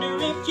wonder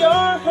if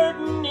you're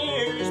hurting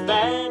near as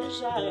bad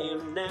as I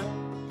am now.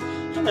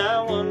 And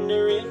I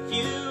wonder if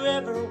you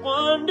ever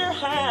wonder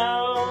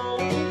how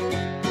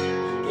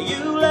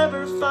you'll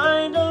ever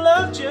find a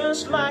love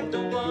just like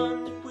the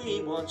one that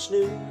we once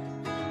knew.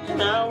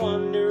 And I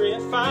wonder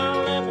if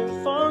I'll ever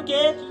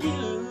forget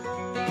you.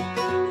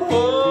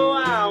 Oh,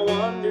 I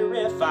wonder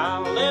if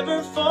I'll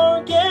ever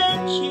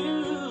forget you.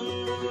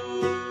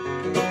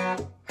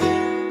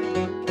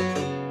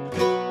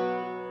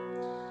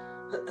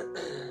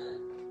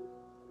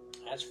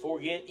 That's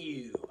Forget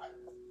You.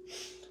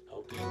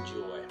 Hope you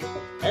enjoy.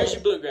 There's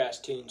your bluegrass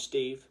tune,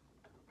 Steve.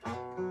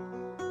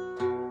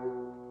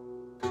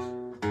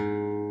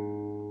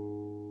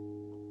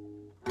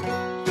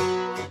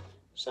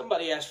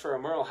 Somebody asked for a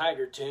Merle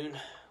Haggard tune.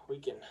 We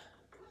can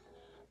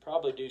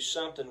probably do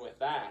something with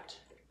that,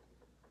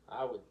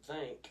 I would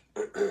think.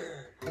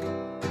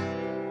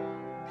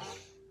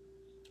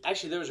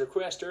 Actually, there was a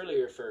request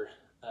earlier for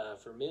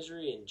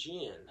Misery and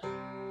Gin.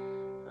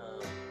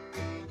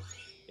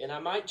 And I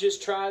might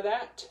just try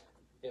that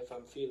if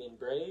I'm feeling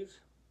brave.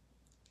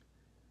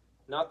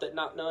 Not that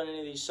not knowing any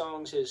of these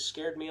songs has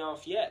scared me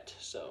off yet,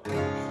 so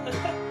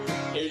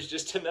here's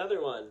just another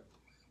one.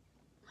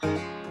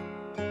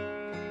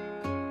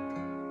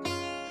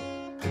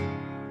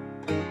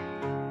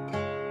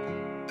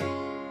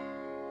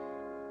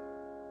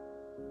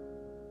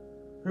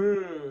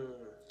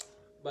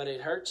 But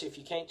it hurts if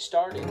you can't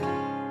start it.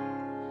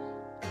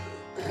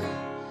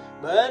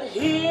 But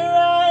here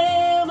I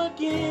am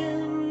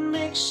again,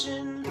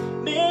 mixing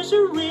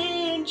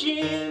misery and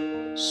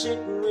gin,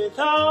 sitting with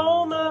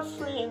all my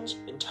friends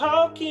and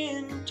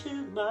talking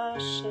to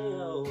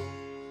myself.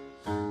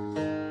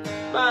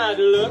 Might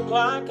look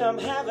like I'm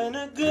having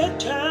a good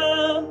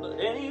time, but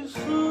any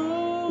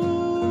fool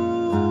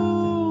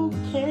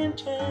can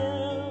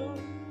tell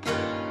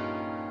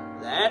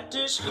that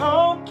this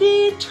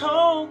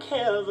honky-tonk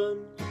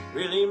heaven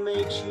really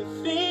makes you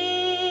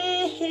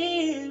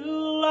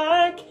feel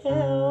like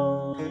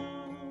hell.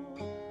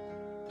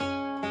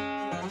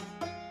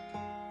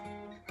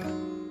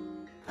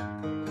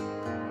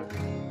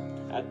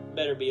 That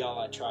better be all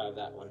I try of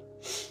that one.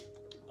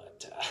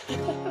 But,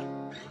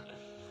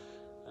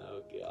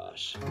 oh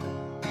gosh.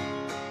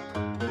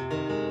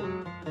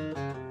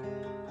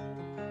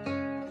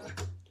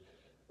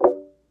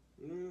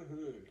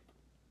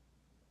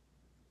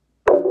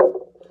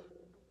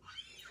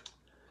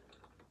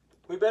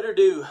 We better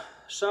do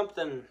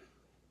something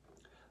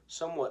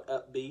somewhat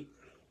upbeat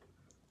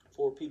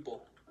before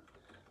people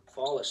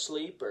fall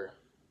asleep or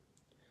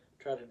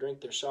try to drink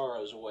their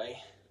sorrows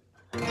away.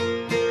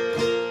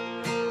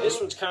 This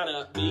one's kind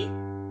of upbeat.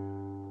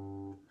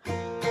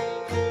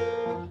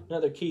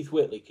 Another Keith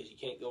Whitley, because you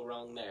can't go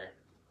wrong there.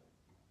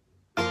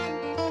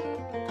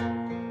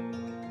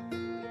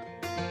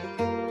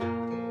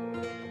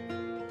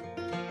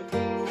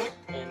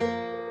 And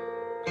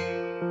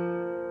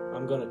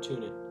I'm going to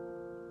tune it.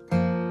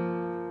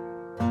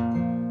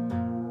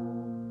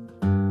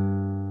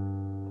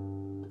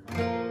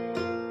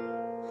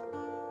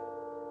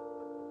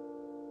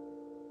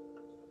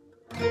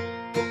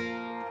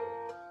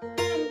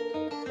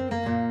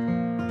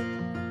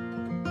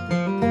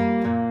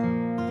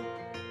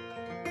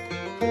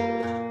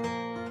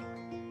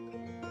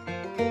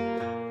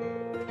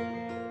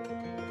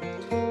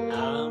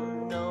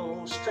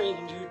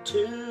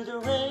 To the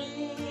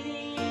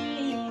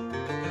rain,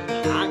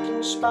 I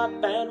can spot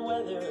bad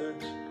weather.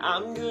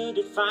 I'm good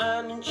at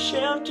finding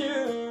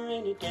shelter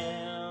in a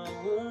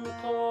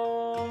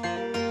downpour.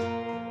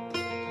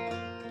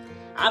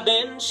 I've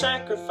been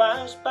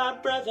sacrificed by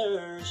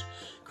brothers,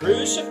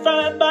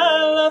 crucified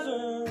by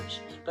lovers,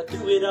 but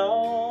through it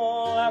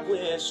all I've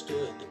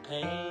withstood the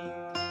pain.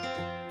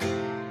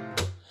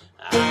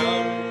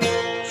 I'm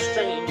no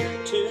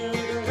stranger to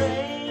the rain.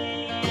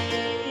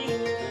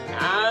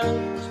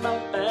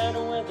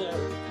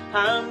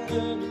 I'm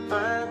good to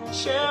find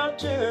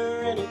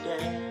shelter in a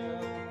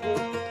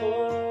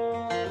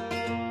downpour.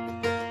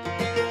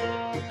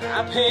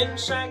 been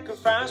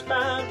sacrificed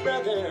by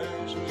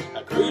brothers,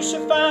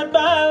 crucified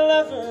by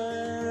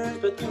lovers,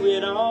 but through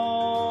it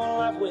all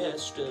I've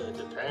withstood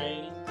the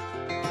pain.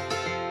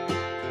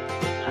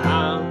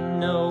 I'm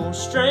no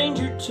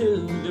stranger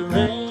to the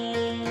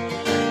rain,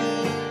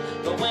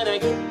 but when I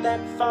get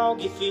that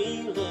foggy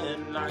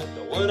feeling like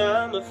the one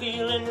I'm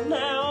a-feeling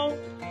now,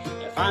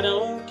 if I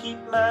don't keep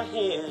my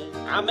head,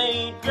 I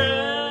may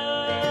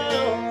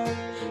drown.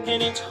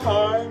 And it's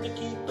hard to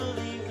keep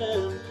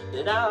believing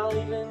that I'll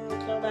even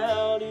come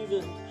out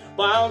even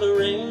while the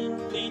rain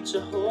beats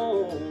a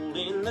hole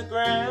in the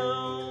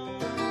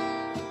ground.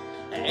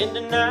 And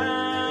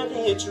tonight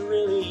it's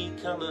really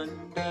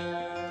coming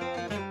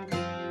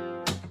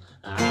down.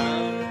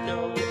 I'm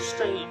no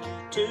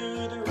stranger to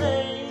the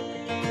rain.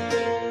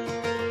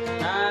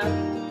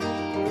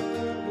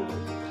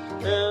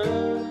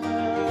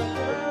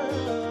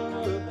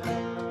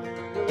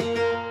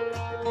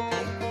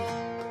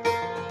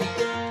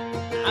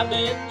 I've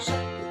been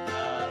sacrificed.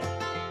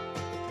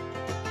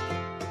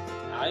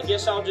 I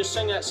guess I'll just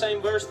sing that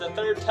same verse the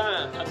third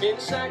time. I've been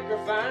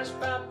sacrificed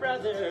by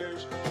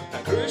brothers,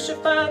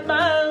 crucified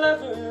by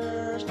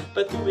lovers,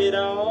 but through it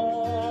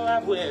all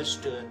I've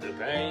withstood the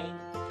pain.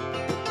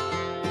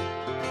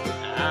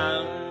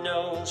 I'm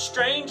no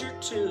stranger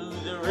to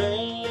the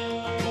rain.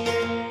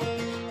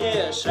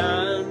 Yes,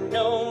 I'm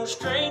no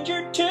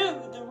stranger to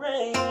the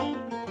rain.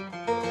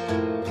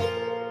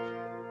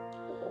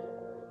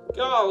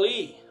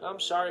 Golly, I'm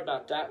sorry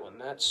about that one.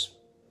 That's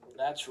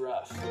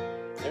rough.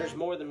 There's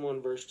more than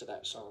one verse to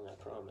that song, I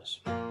promise.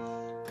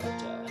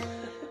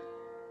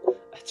 But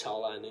that's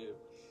all I knew.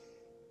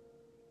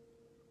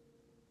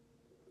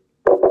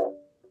 Oh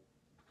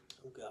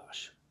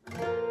gosh.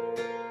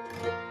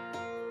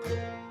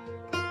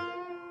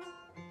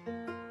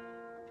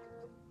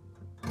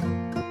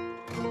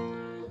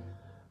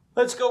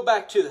 Let's go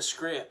back to the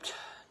script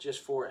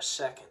just for a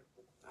second,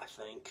 I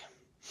think.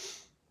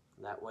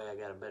 That way I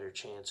got a better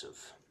chance of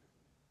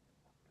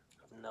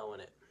knowing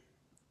it.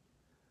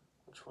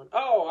 Which one?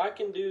 Oh, I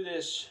can do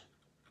this.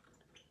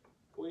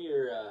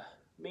 We're,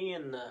 me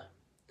and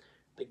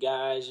the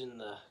guys and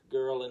the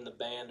girl in the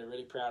band are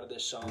really proud of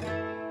this song.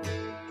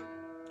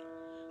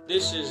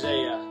 This is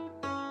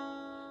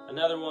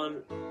another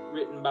one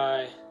written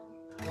by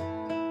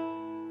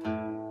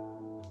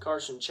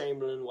Carson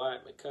Chamberlain,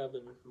 Wyatt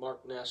McCubbin,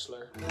 Mark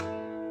Nessler,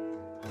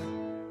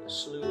 a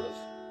slew of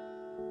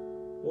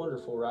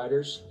wonderful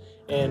writers.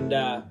 And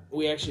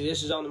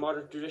this is on the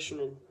Modern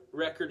Tradition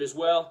record as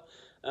well.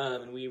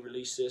 And we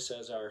released this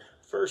as our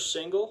first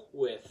single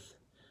with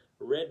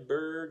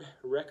Redbird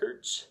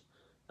Records,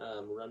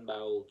 run by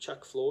old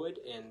Chuck Floyd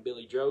and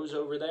Billy Droz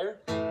over there.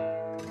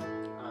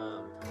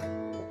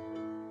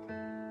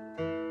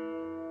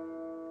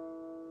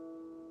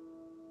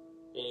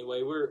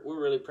 Anyway, we're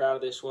really proud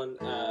of this one.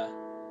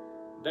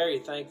 Very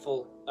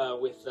thankful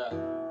with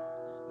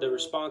the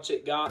response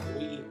it got.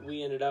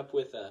 We ended up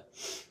with a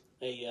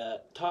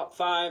top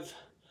 5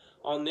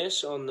 on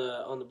this on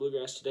the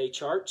Bluegrass Today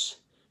charts,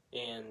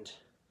 and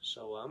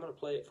so I'm gonna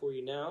play it for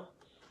you now,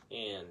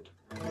 and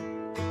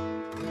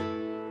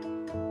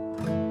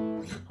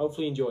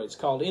hopefully you enjoy it. It's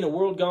called "In a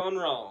World Gone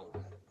Wrong."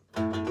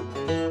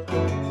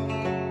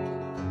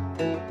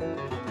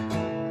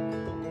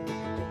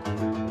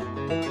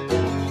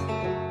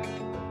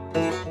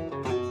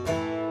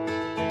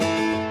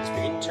 It's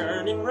been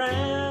turning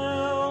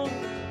round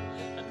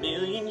a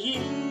million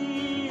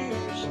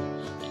years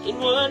in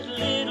what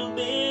little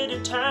bit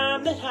of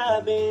time that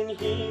I've been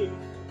here.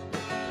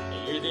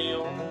 You're the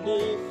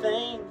only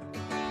thing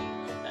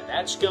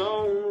that's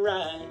gone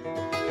right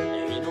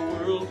in a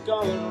world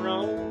gone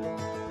wrong.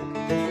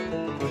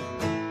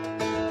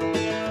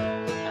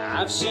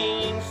 I've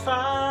seen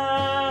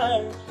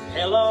fire,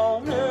 hell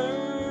on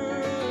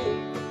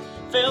earth,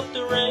 felt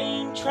the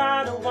rain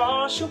try to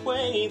wash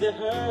away the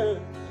hurt,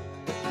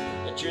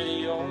 but you're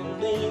the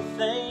only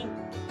thing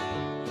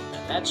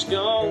that's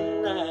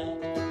gone right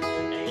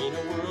in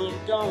a world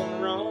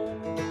gone wrong.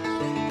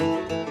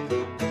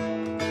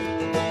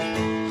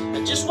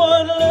 I just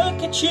want to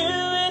look at you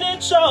and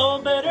it's all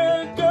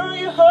better. Girl,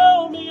 you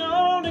hold me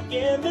all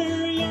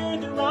together. You're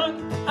the rock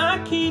I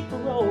keep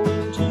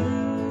rolling to.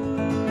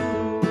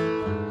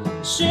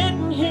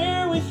 Sitting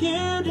here with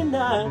you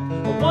tonight,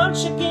 but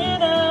once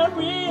again I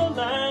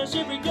realize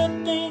every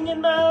good thing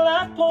in my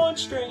life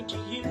points straight to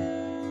you.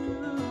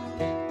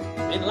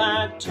 Been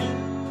lied to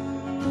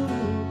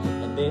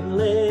and then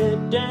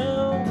let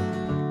down.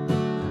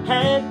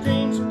 Had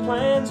dreams and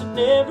plans that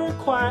never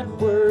quite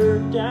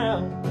worked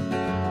out.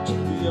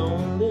 The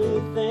only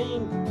thing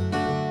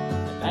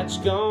that's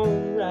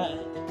gone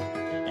right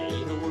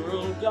ain't a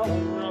world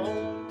gone wrong.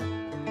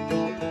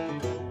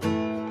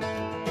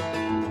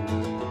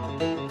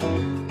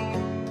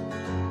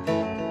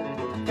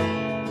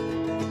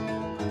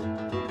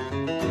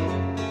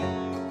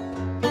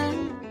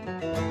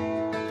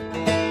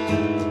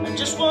 I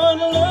just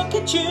wanna look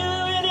at you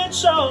and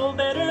it's all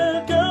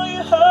better. Girl,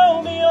 you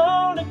hold me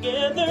all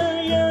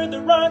together. You're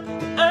the rock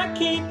I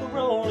keep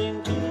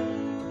rolling to.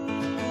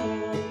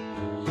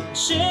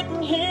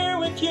 sitting here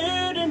with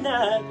you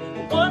tonight.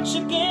 Once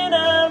again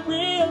I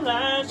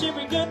realize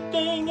every good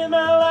thing in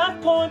my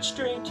life points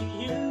straight to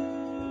you.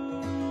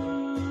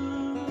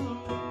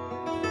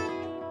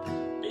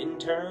 Been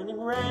turning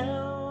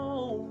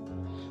round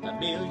a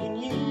million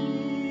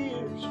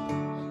years.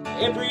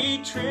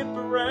 Every trip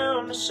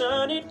around the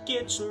sun it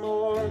gets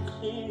more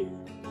clear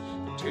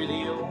that you're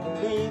the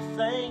only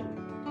thing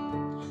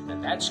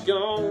that's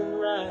gone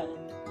right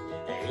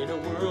in a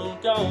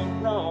world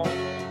gone wrong.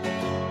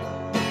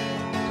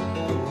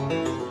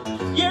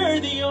 You're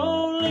the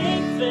only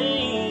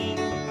thing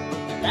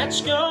that's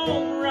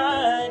gone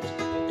right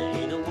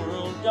in a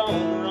world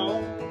gone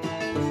wrong.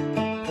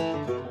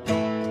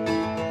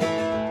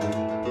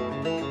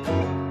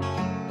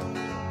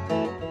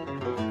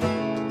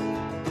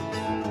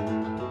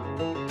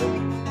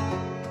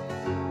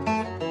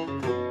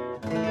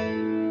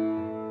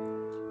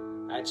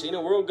 That's In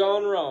a World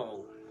Gone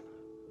Wrong.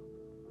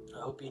 I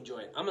hope you enjoy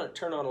it. I'm going to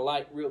turn on a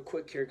light real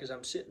quick here because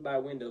I'm sitting by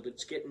a window, but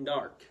it's getting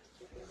dark.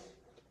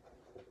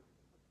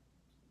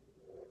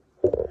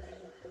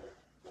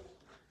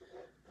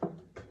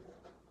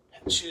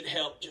 That should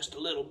help just a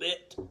little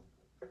bit.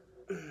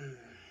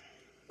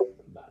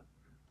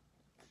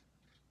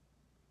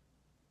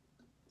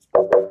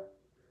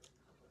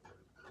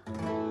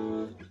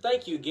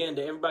 Thank you again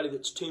to everybody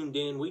that's tuned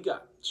in. We've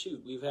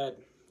had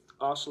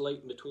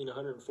oscillating between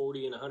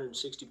 140 and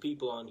 160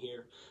 people on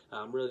here.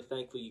 I'm really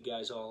thankful you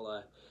guys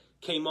all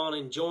came on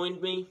and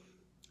joined me.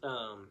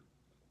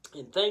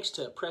 And thanks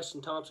to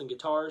Preston Thompson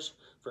Guitars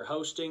for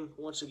hosting.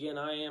 Once again,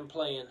 I am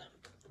playing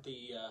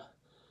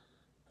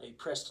a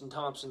Preston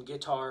Thompson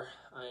guitar.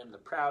 I am the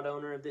proud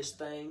owner of this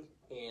thing,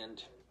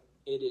 and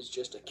it is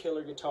just a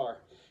killer guitar.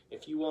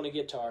 If you want a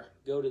guitar,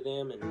 go to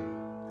them and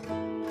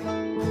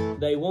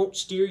they won't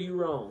steer you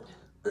wrong.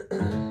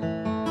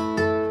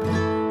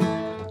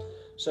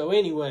 So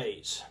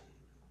anyways,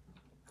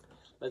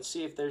 let's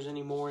see if there's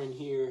any more in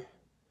here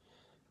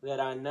that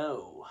I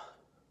know.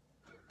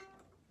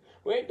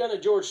 We ain't done a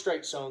George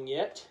Strait song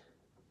yet,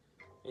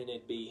 and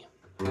it'd be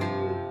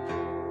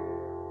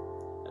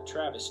a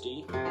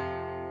travesty.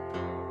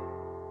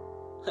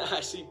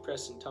 I see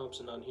Preston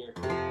Thompson on here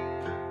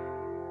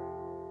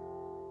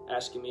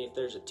asking me if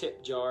there's a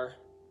tip jar.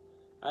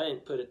 I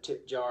didn't put a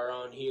tip jar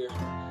on here.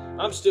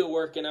 I'm still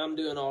working. I'm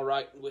doing all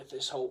right with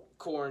this whole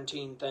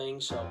quarantine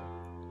thing, so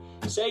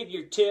save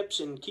your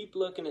tips and keep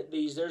looking at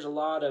these. There's a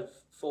lot of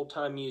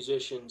full-time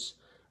musicians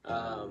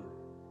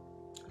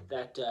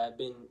that have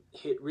been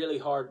hit really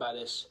hard by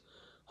this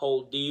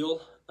whole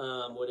deal,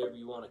 whatever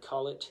you want to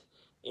call it.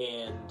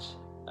 And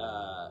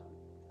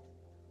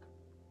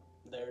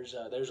there's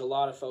a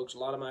lot of folks, a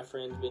lot of my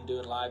friends been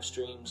doing live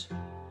streams,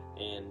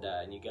 and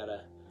you got an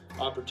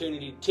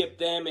opportunity to tip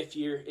them if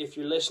you're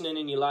listening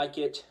and you like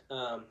it.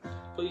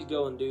 Please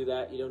go and do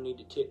that. You don't need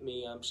to tip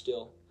me. I'm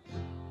still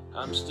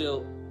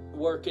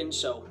working,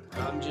 so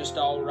I'm just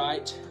all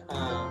right.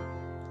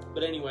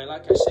 But anyway,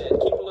 like I said,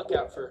 keep a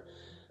lookout for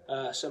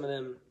some of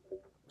them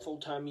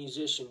full-time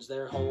musicians.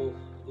 Their whole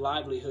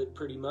livelihood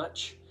pretty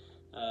much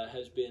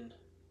has been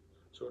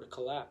sort of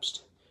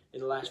collapsed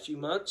in the last few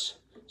months.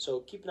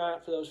 So keep an eye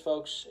out for those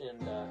folks,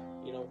 and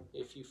you know,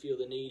 if you feel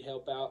the need,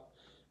 help out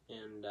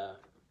and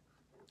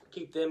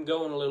keep them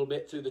going a little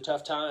bit through the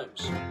tough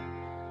times.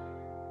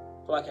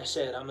 Like I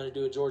said, I'm going to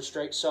do a George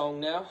Strait song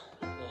now,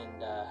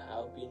 and I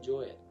hope you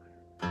enjoy it.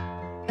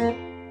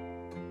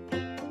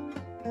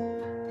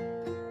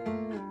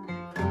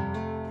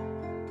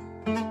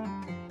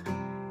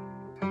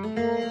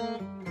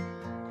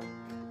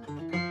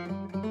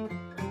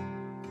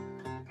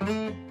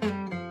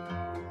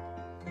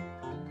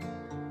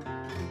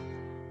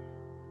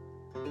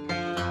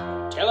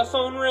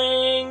 Telephone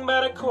rang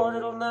about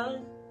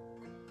 9:15.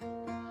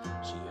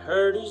 She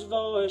heard his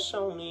voice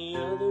on the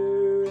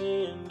other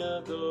end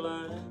of the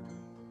line.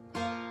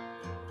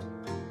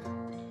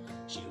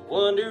 She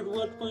wondered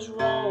what was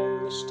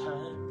wrong this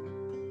time.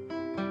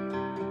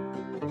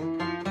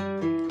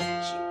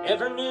 She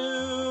never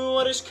knew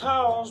what his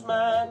cause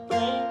might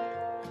bring.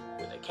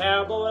 With a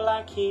cowboy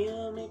like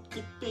him, it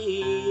could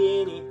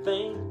be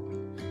anything.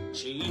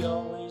 She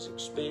always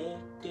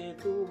expected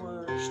the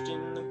worst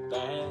in the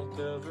back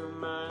of her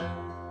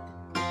mind.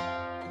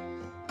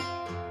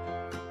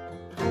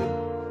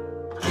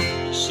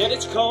 He said,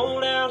 "It's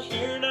cold out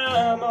here and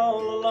I'm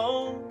all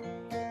alone.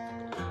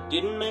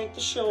 Didn't make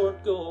the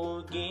short go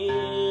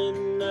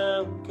again,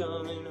 now I'm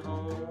coming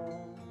home.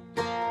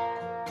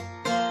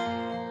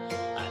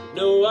 I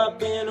know I've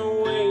been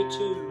away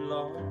too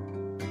long.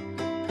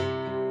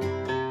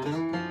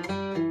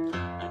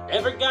 I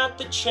never got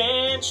the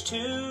chance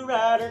to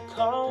write her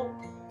call.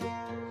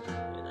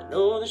 And I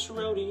know this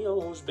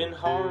rodeo's been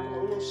hard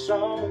on us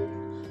all,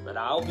 but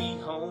I'll be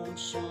home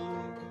soon.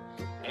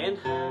 And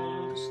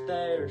honey, is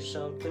there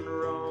something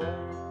wrong?"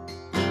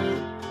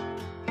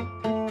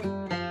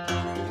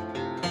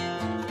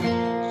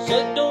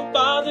 Said, "Don't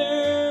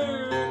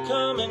bother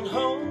coming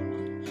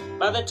home.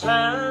 By the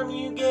time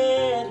you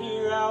get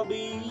here, I'll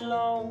be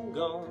long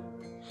gone.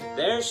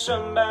 There's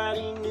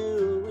somebody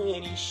new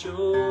and he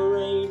sure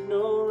ain't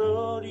no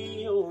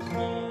rodeo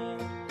man.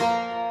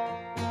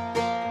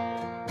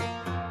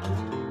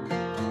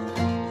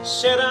 He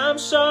said, I'm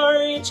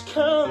sorry it's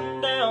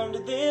come down to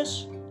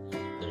this.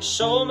 There's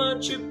so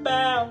much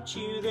about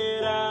you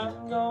that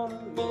I'm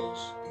gonna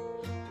miss.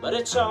 But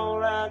it's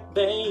alright,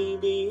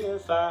 baby,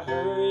 if I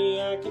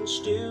hurry, I can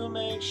still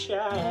make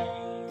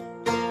shine.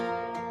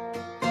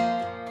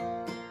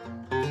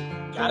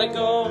 Gotta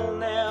go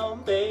now,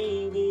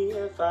 baby,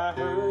 if I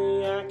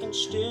hurry, I can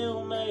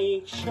still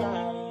make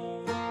shine.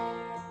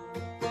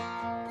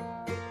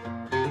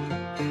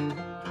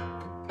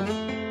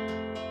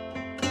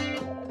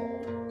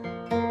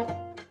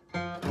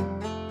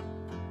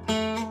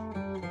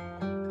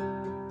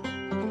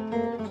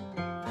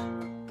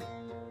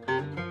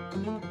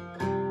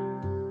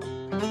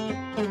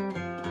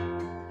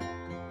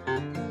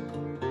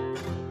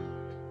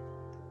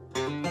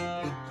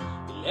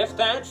 Left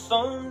that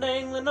phone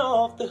dangling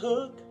off the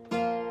hook,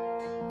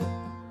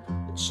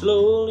 and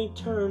slowly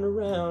turned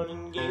around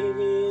and gave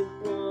it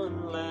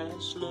one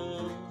last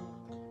look.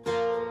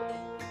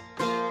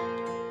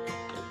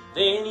 And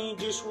then he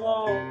just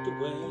walked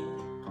away.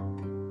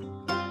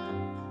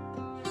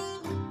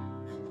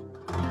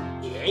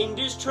 He aimed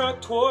his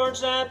truck towards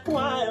that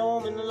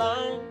Wyoming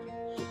line.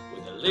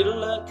 With a little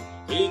luck,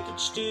 he could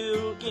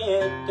still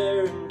get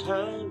there in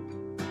time.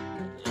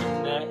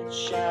 And that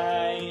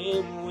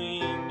Cheyenne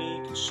wind, he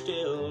could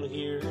still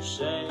hear her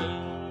say,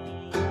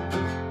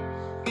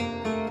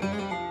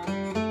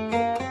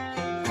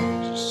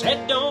 she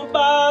said, don't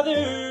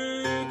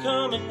bother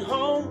coming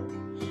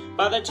home.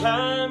 By the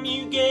time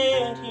you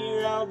get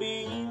here, I'll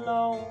be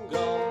long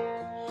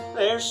gone.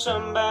 There's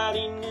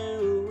somebody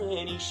new,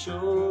 and he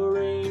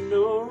sure ain't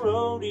no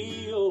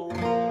rodeo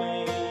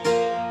man.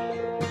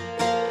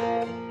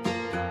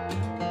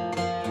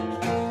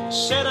 He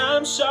said,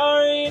 I'm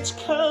sorry it's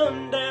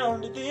come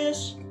down to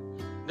this.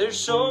 There's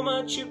so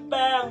much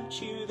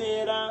about you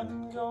that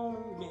I'm gonna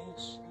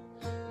miss.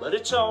 But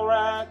it's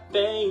alright,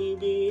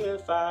 baby,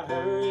 if I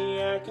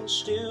hurry, I can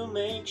still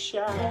make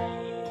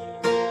shine.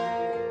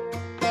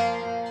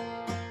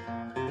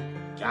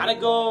 Gotta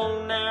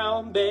go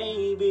now,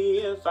 baby,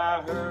 if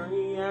I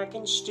hurry, I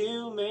can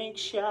still make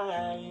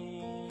shine.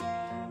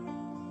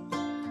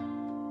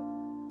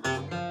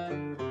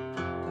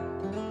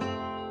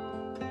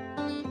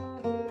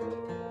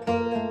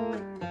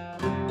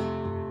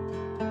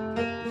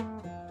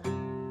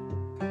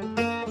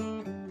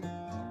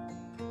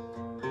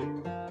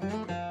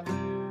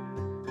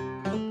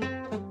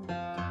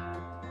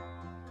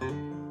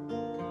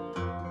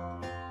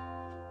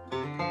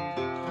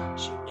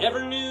 She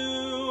never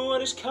knew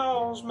what his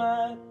calls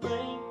might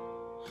bring.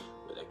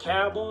 With a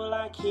cowboy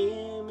like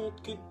him, it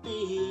could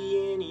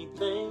be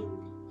anything.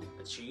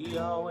 But she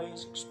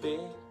always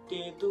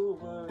expected the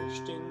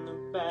worst in the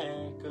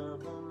back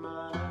of her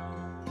mind.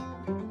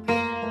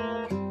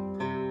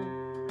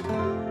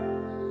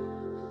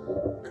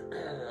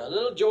 A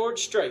little George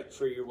Strait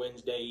for your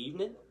Wednesday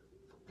evening.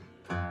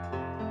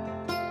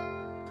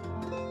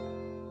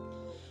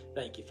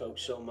 Thank you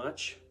folks so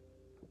much.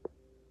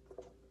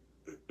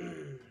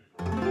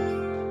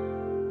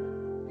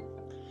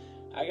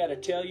 I gotta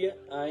tell you,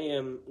 I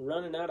am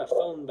running out of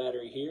phone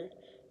battery here,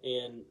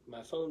 and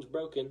my phone's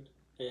broken,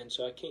 and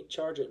so I can't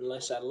charge it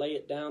unless I lay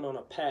it down on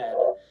a pad.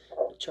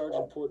 The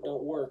charging port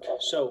don't work.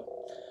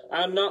 So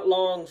I'm not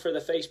long for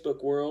the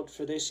Facebook world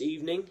for this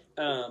evening,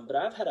 but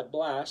I've had a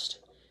blast,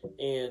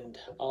 and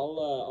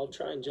I'll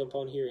try and jump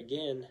on here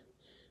again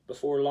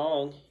before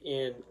long,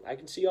 and I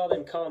can see all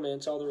them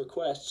comments, all the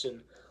requests,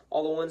 and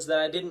all the ones that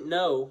I didn't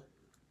know.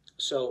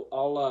 So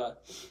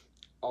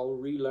I'll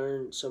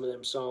relearn some of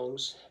them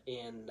songs,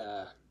 and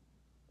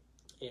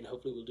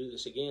hopefully we'll do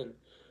this again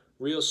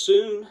real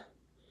soon.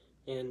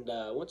 And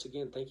once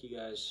again, thank you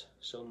guys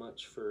so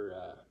much for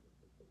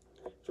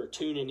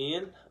tuning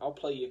in. I'll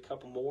play you a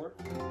couple more.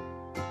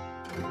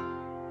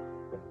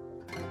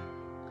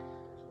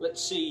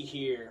 Let's see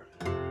here.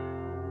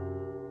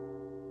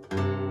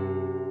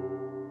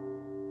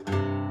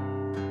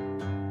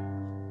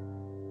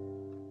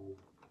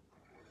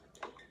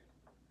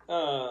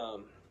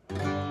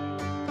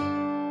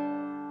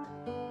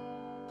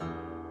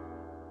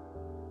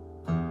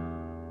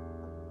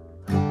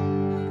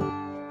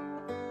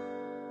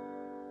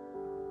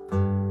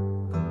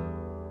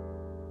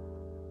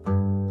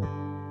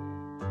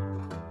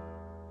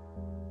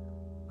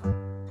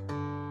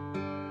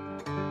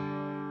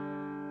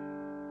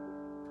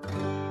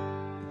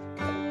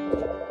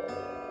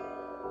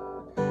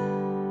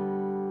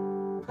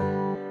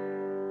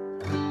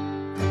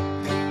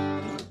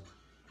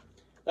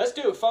 Let's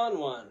do a fun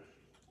one.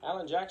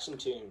 Alan Jackson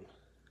tune.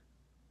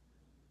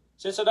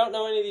 Since I don't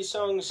know any of these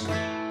songs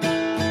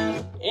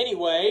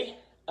anyway,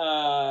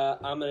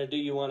 I'm going to do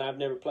you one. I've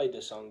never played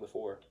this song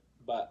before,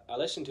 but I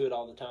listen to it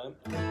all the time,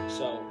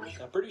 so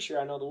I'm pretty sure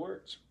I know the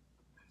words.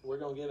 We're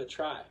going to give it a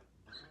try.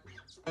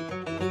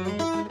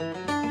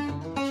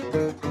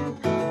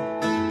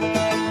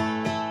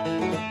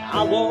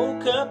 I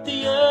woke up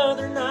the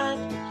other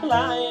night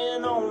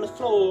lying on the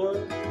floor,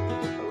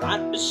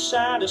 right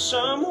beside of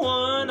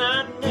someone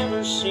I'd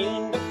never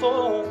seen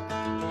before.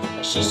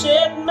 She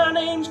said, "My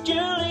name's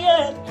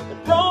Juliet,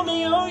 but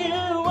Romeo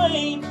you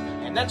ain't,"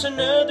 and that's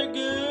another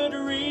good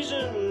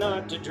reason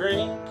not to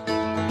drink.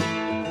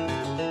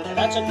 And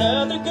that's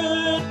another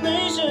good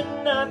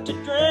reason not to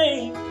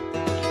drink.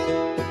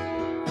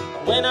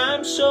 When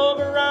I'm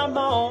sober, I'm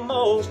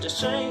almost a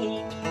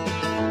saint.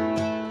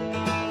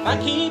 If I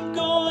keep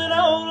going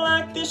on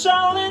like this,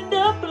 I'll end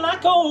up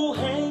like old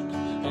Hank,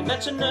 and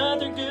that's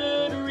another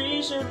good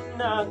reason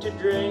not to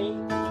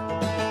drink.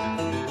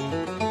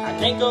 I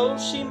can't go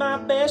see my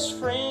best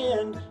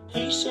friend,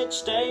 he said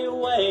stay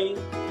away,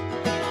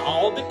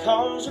 all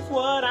because of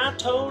what I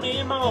told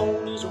him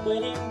on his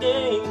wedding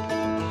day.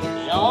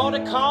 He ought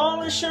to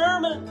call her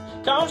Sherman,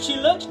 cause she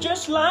looks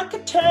just like a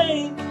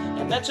tank,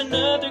 and that's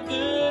another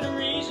good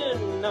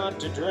reason not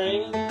to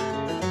drink.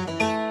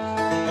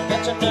 And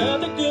that's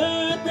another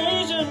good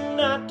reason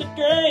not to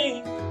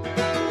drink.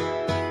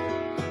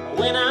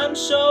 When I'm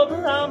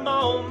sober, I'm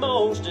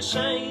almost a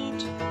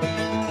saint.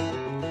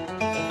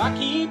 If I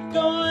keep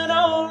going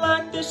on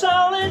like this,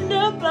 I'll end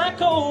up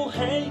like old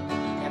Hank,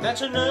 and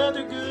that's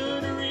another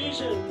good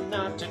reason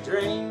not to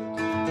drink.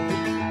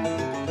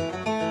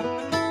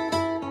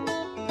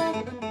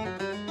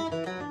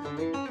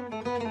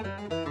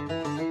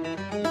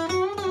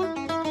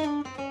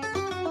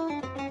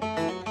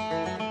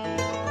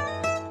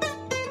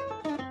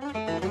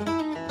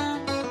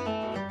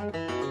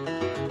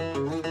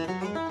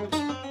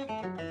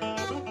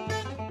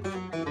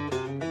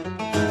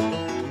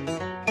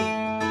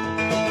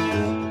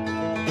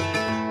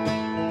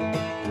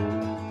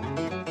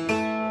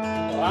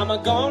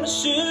 I'm gonna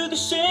sue the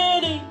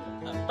city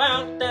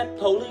about that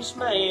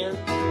policeman,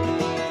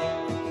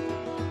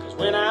 'cause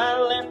when I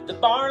left the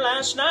bar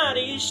last night,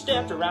 he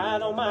stepped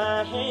right on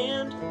my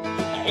hand.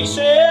 He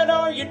said,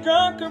 "Are you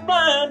drunk or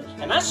blind?"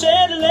 And I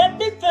said, "Let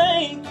me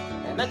think,"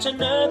 and that's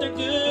another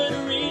good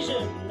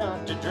reason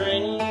not to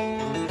drink.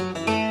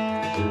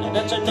 And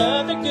that's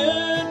another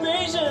good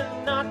reason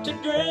not to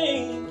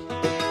drink.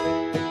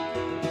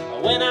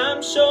 When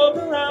I'm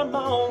sober, I'm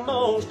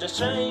almost a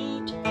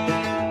saint.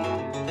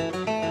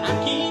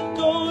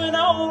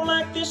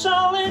 Like this,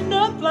 I'll end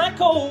up like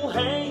old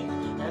Hank,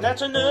 and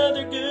that's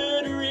another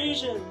good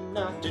reason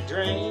not to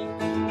drink.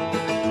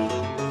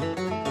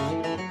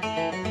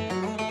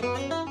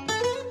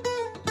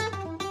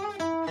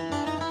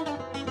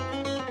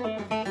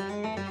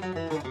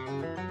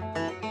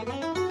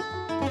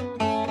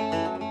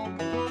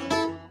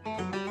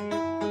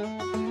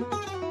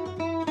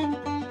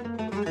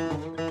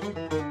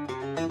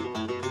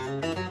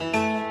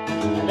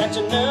 And that's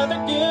another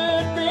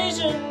good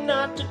reason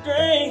not to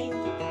drink.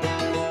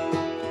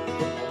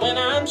 When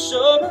I'm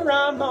sober,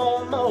 I'm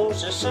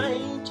almost a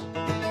saint.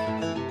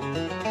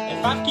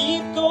 If I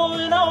keep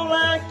going on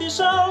like this,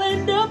 I'll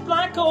end up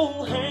like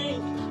old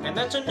Hank, and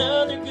that's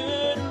another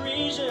good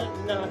reason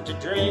not to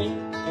drink.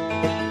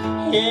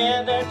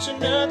 Yeah, that's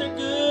another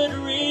good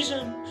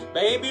reason.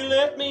 Baby,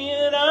 let me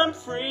in, I'm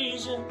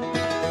freezing.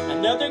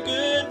 Another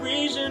good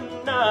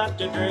reason not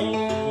to drink.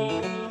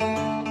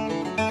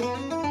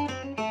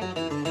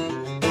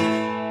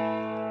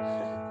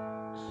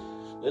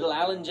 Little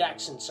Alan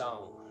Jackson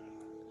song.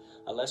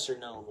 A lesser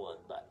known one,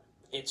 but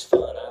it's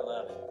fun. I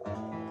love it.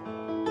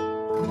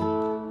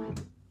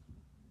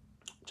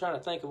 I'm trying to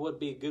think of what would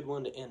be a good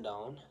one to end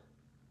on.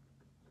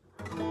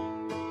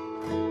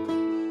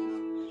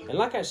 And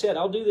like I said,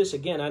 I'll do this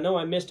again. I know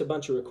I missed a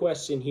bunch of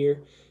requests in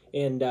here,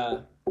 and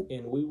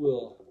we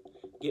will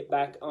get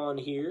back on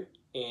here,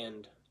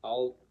 and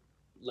I'll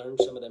learn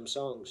some of them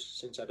songs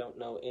since I don't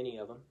know any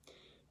of them.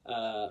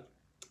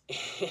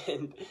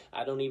 And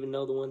I don't even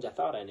know the ones I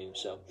thought I knew.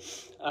 So,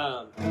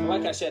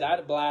 like I said, I had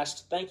a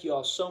blast. Thank you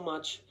all so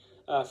much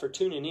for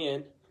tuning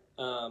in.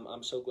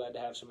 I'm so glad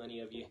to have so many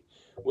of you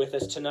with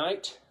us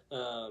tonight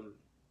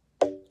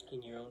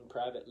in your own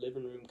private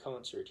living room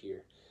concert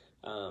here.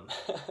 I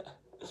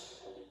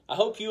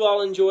hope you all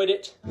enjoyed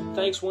it.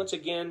 Thanks once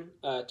again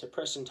to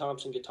Preston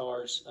Thompson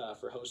Guitars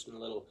for hosting a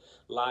little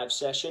live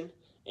session.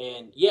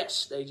 And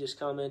yes, they just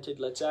commented,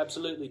 let's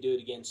absolutely do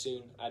it again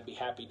soon. I'd be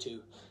happy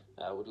to.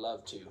 I would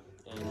love to,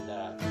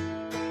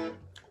 and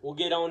we'll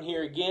get on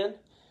here again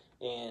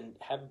and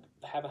have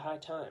a high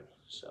time.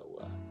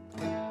 So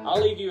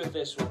I'll leave you with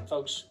this one,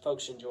 folks.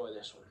 Folks, enjoy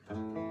this one.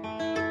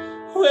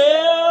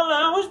 Well,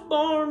 I was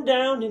born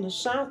down in the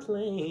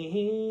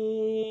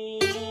Southland.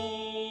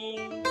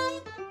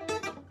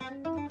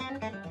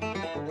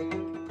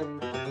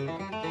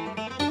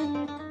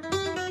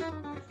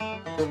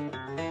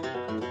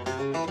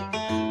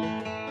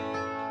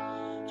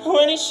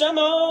 Some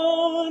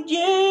old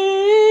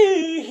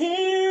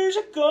years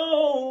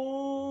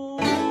ago,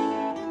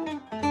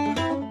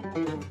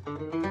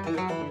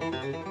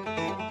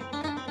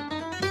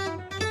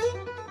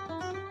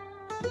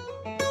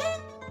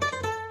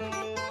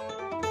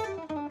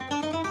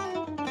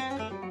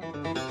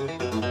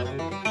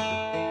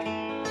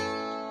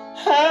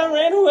 I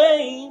ran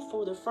away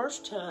for the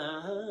first time.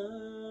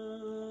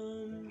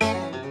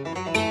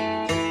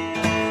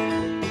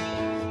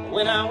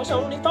 When I was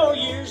only 4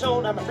 years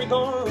old, I'm a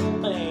freeborn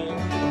man.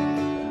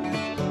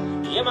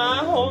 Yeah, my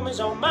home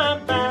is on my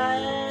back.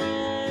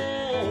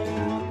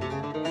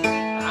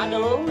 I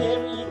know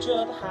every inch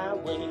of the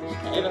highway,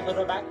 every foot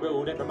of back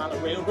road, every mile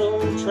of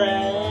railroad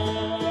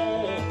track.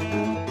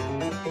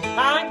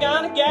 I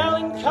got a gal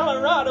in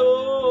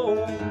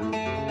Colorado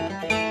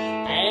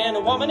and a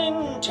woman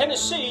in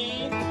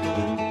Tennessee.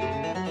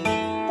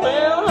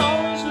 Well, I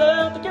always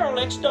loved the girl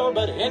next door,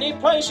 but any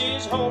place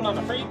is home, I'm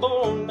a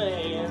freeborn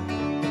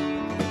man.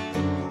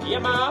 Yeah,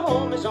 my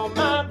home is on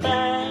my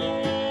back.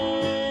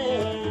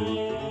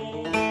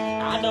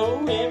 I know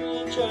every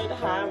inch of the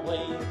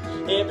highway,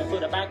 every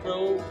foot of back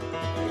road,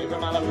 every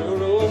mile of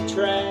railroad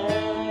track.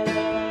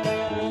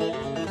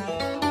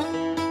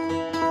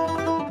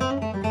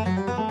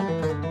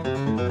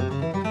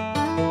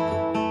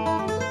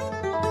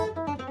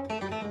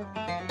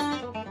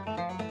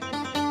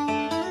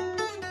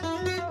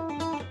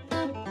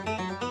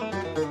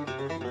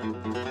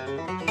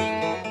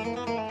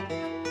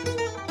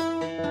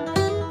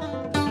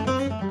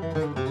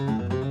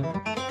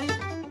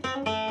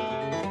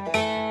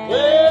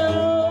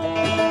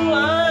 Well,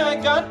 I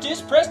got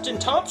this Preston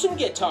Thompson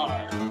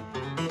guitar,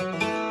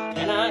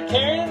 and I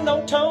carry an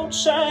old toad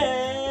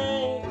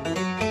sack.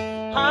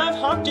 I've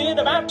honked it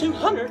about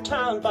 200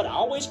 times, but I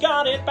always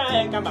got it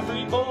back. I'm a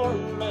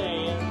freeborn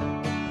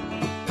man.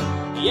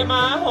 Yeah,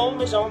 my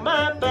home is on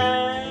my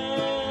back.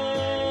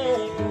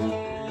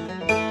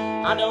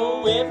 I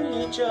know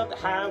every inch of the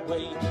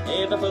highway,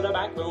 every foot of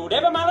back road,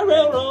 every mile of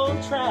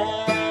railroad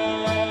track.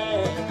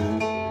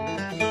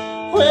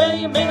 Well,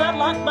 you may not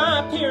like my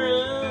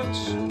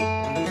appearance,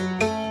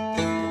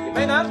 you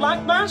may not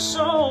like my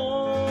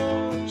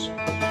songs.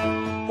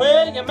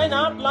 Well, you may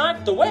not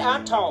like the way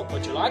I talk,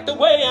 but you like the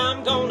way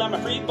I'm gone. I'm a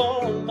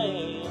freeborn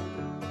man.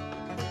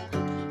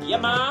 Yeah,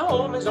 my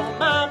home is on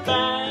my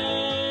back.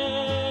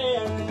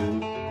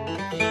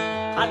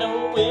 I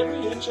know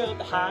every inch of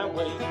the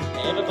highway,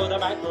 every foot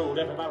of back road,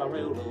 every mile of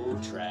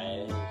railroad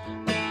track.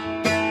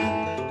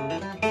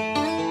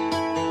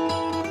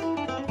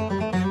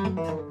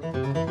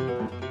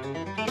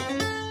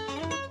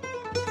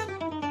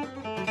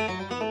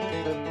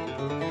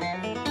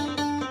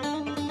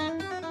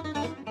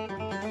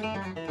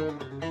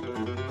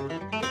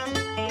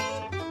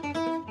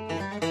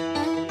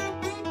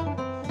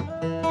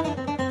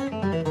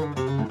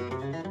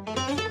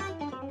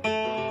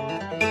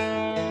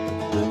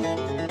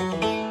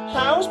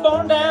 I was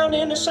born down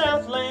in the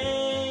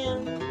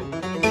Southland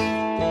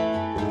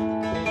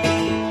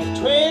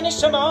 20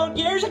 some odd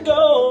years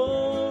ago.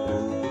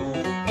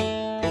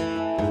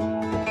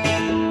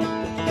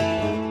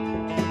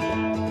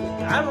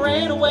 I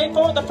ran away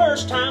for the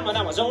first time when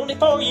I was only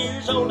 4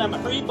 years old. I'm a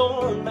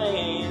freeborn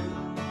man.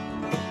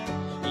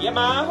 Yeah,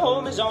 my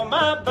home is on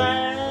my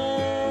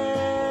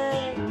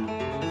back.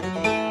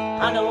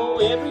 I know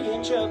every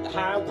inch of the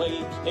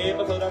highway,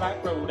 every foot of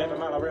back road, every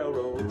mile of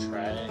railroad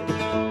track.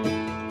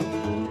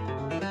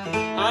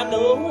 I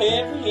know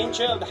every inch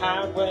of the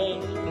highway,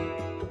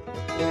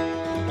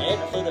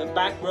 every foot of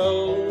back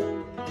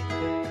road,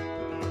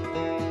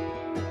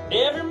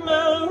 every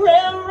mile of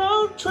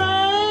railroad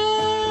track.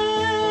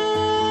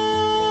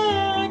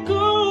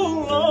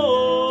 Oh,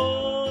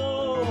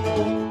 Lord.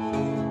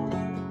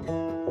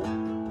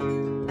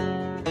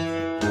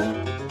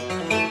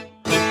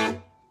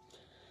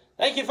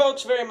 Thank you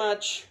folks very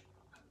much.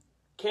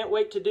 Can't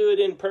wait to do it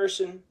in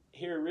person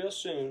here real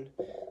soon.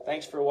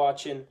 Thanks for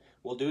watching.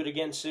 We'll do it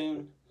again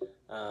soon.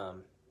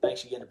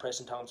 Thanks again to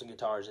Preston Thompson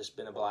Guitars. It's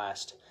been a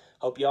blast.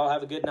 Hope you all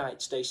have a good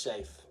night. Stay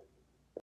safe.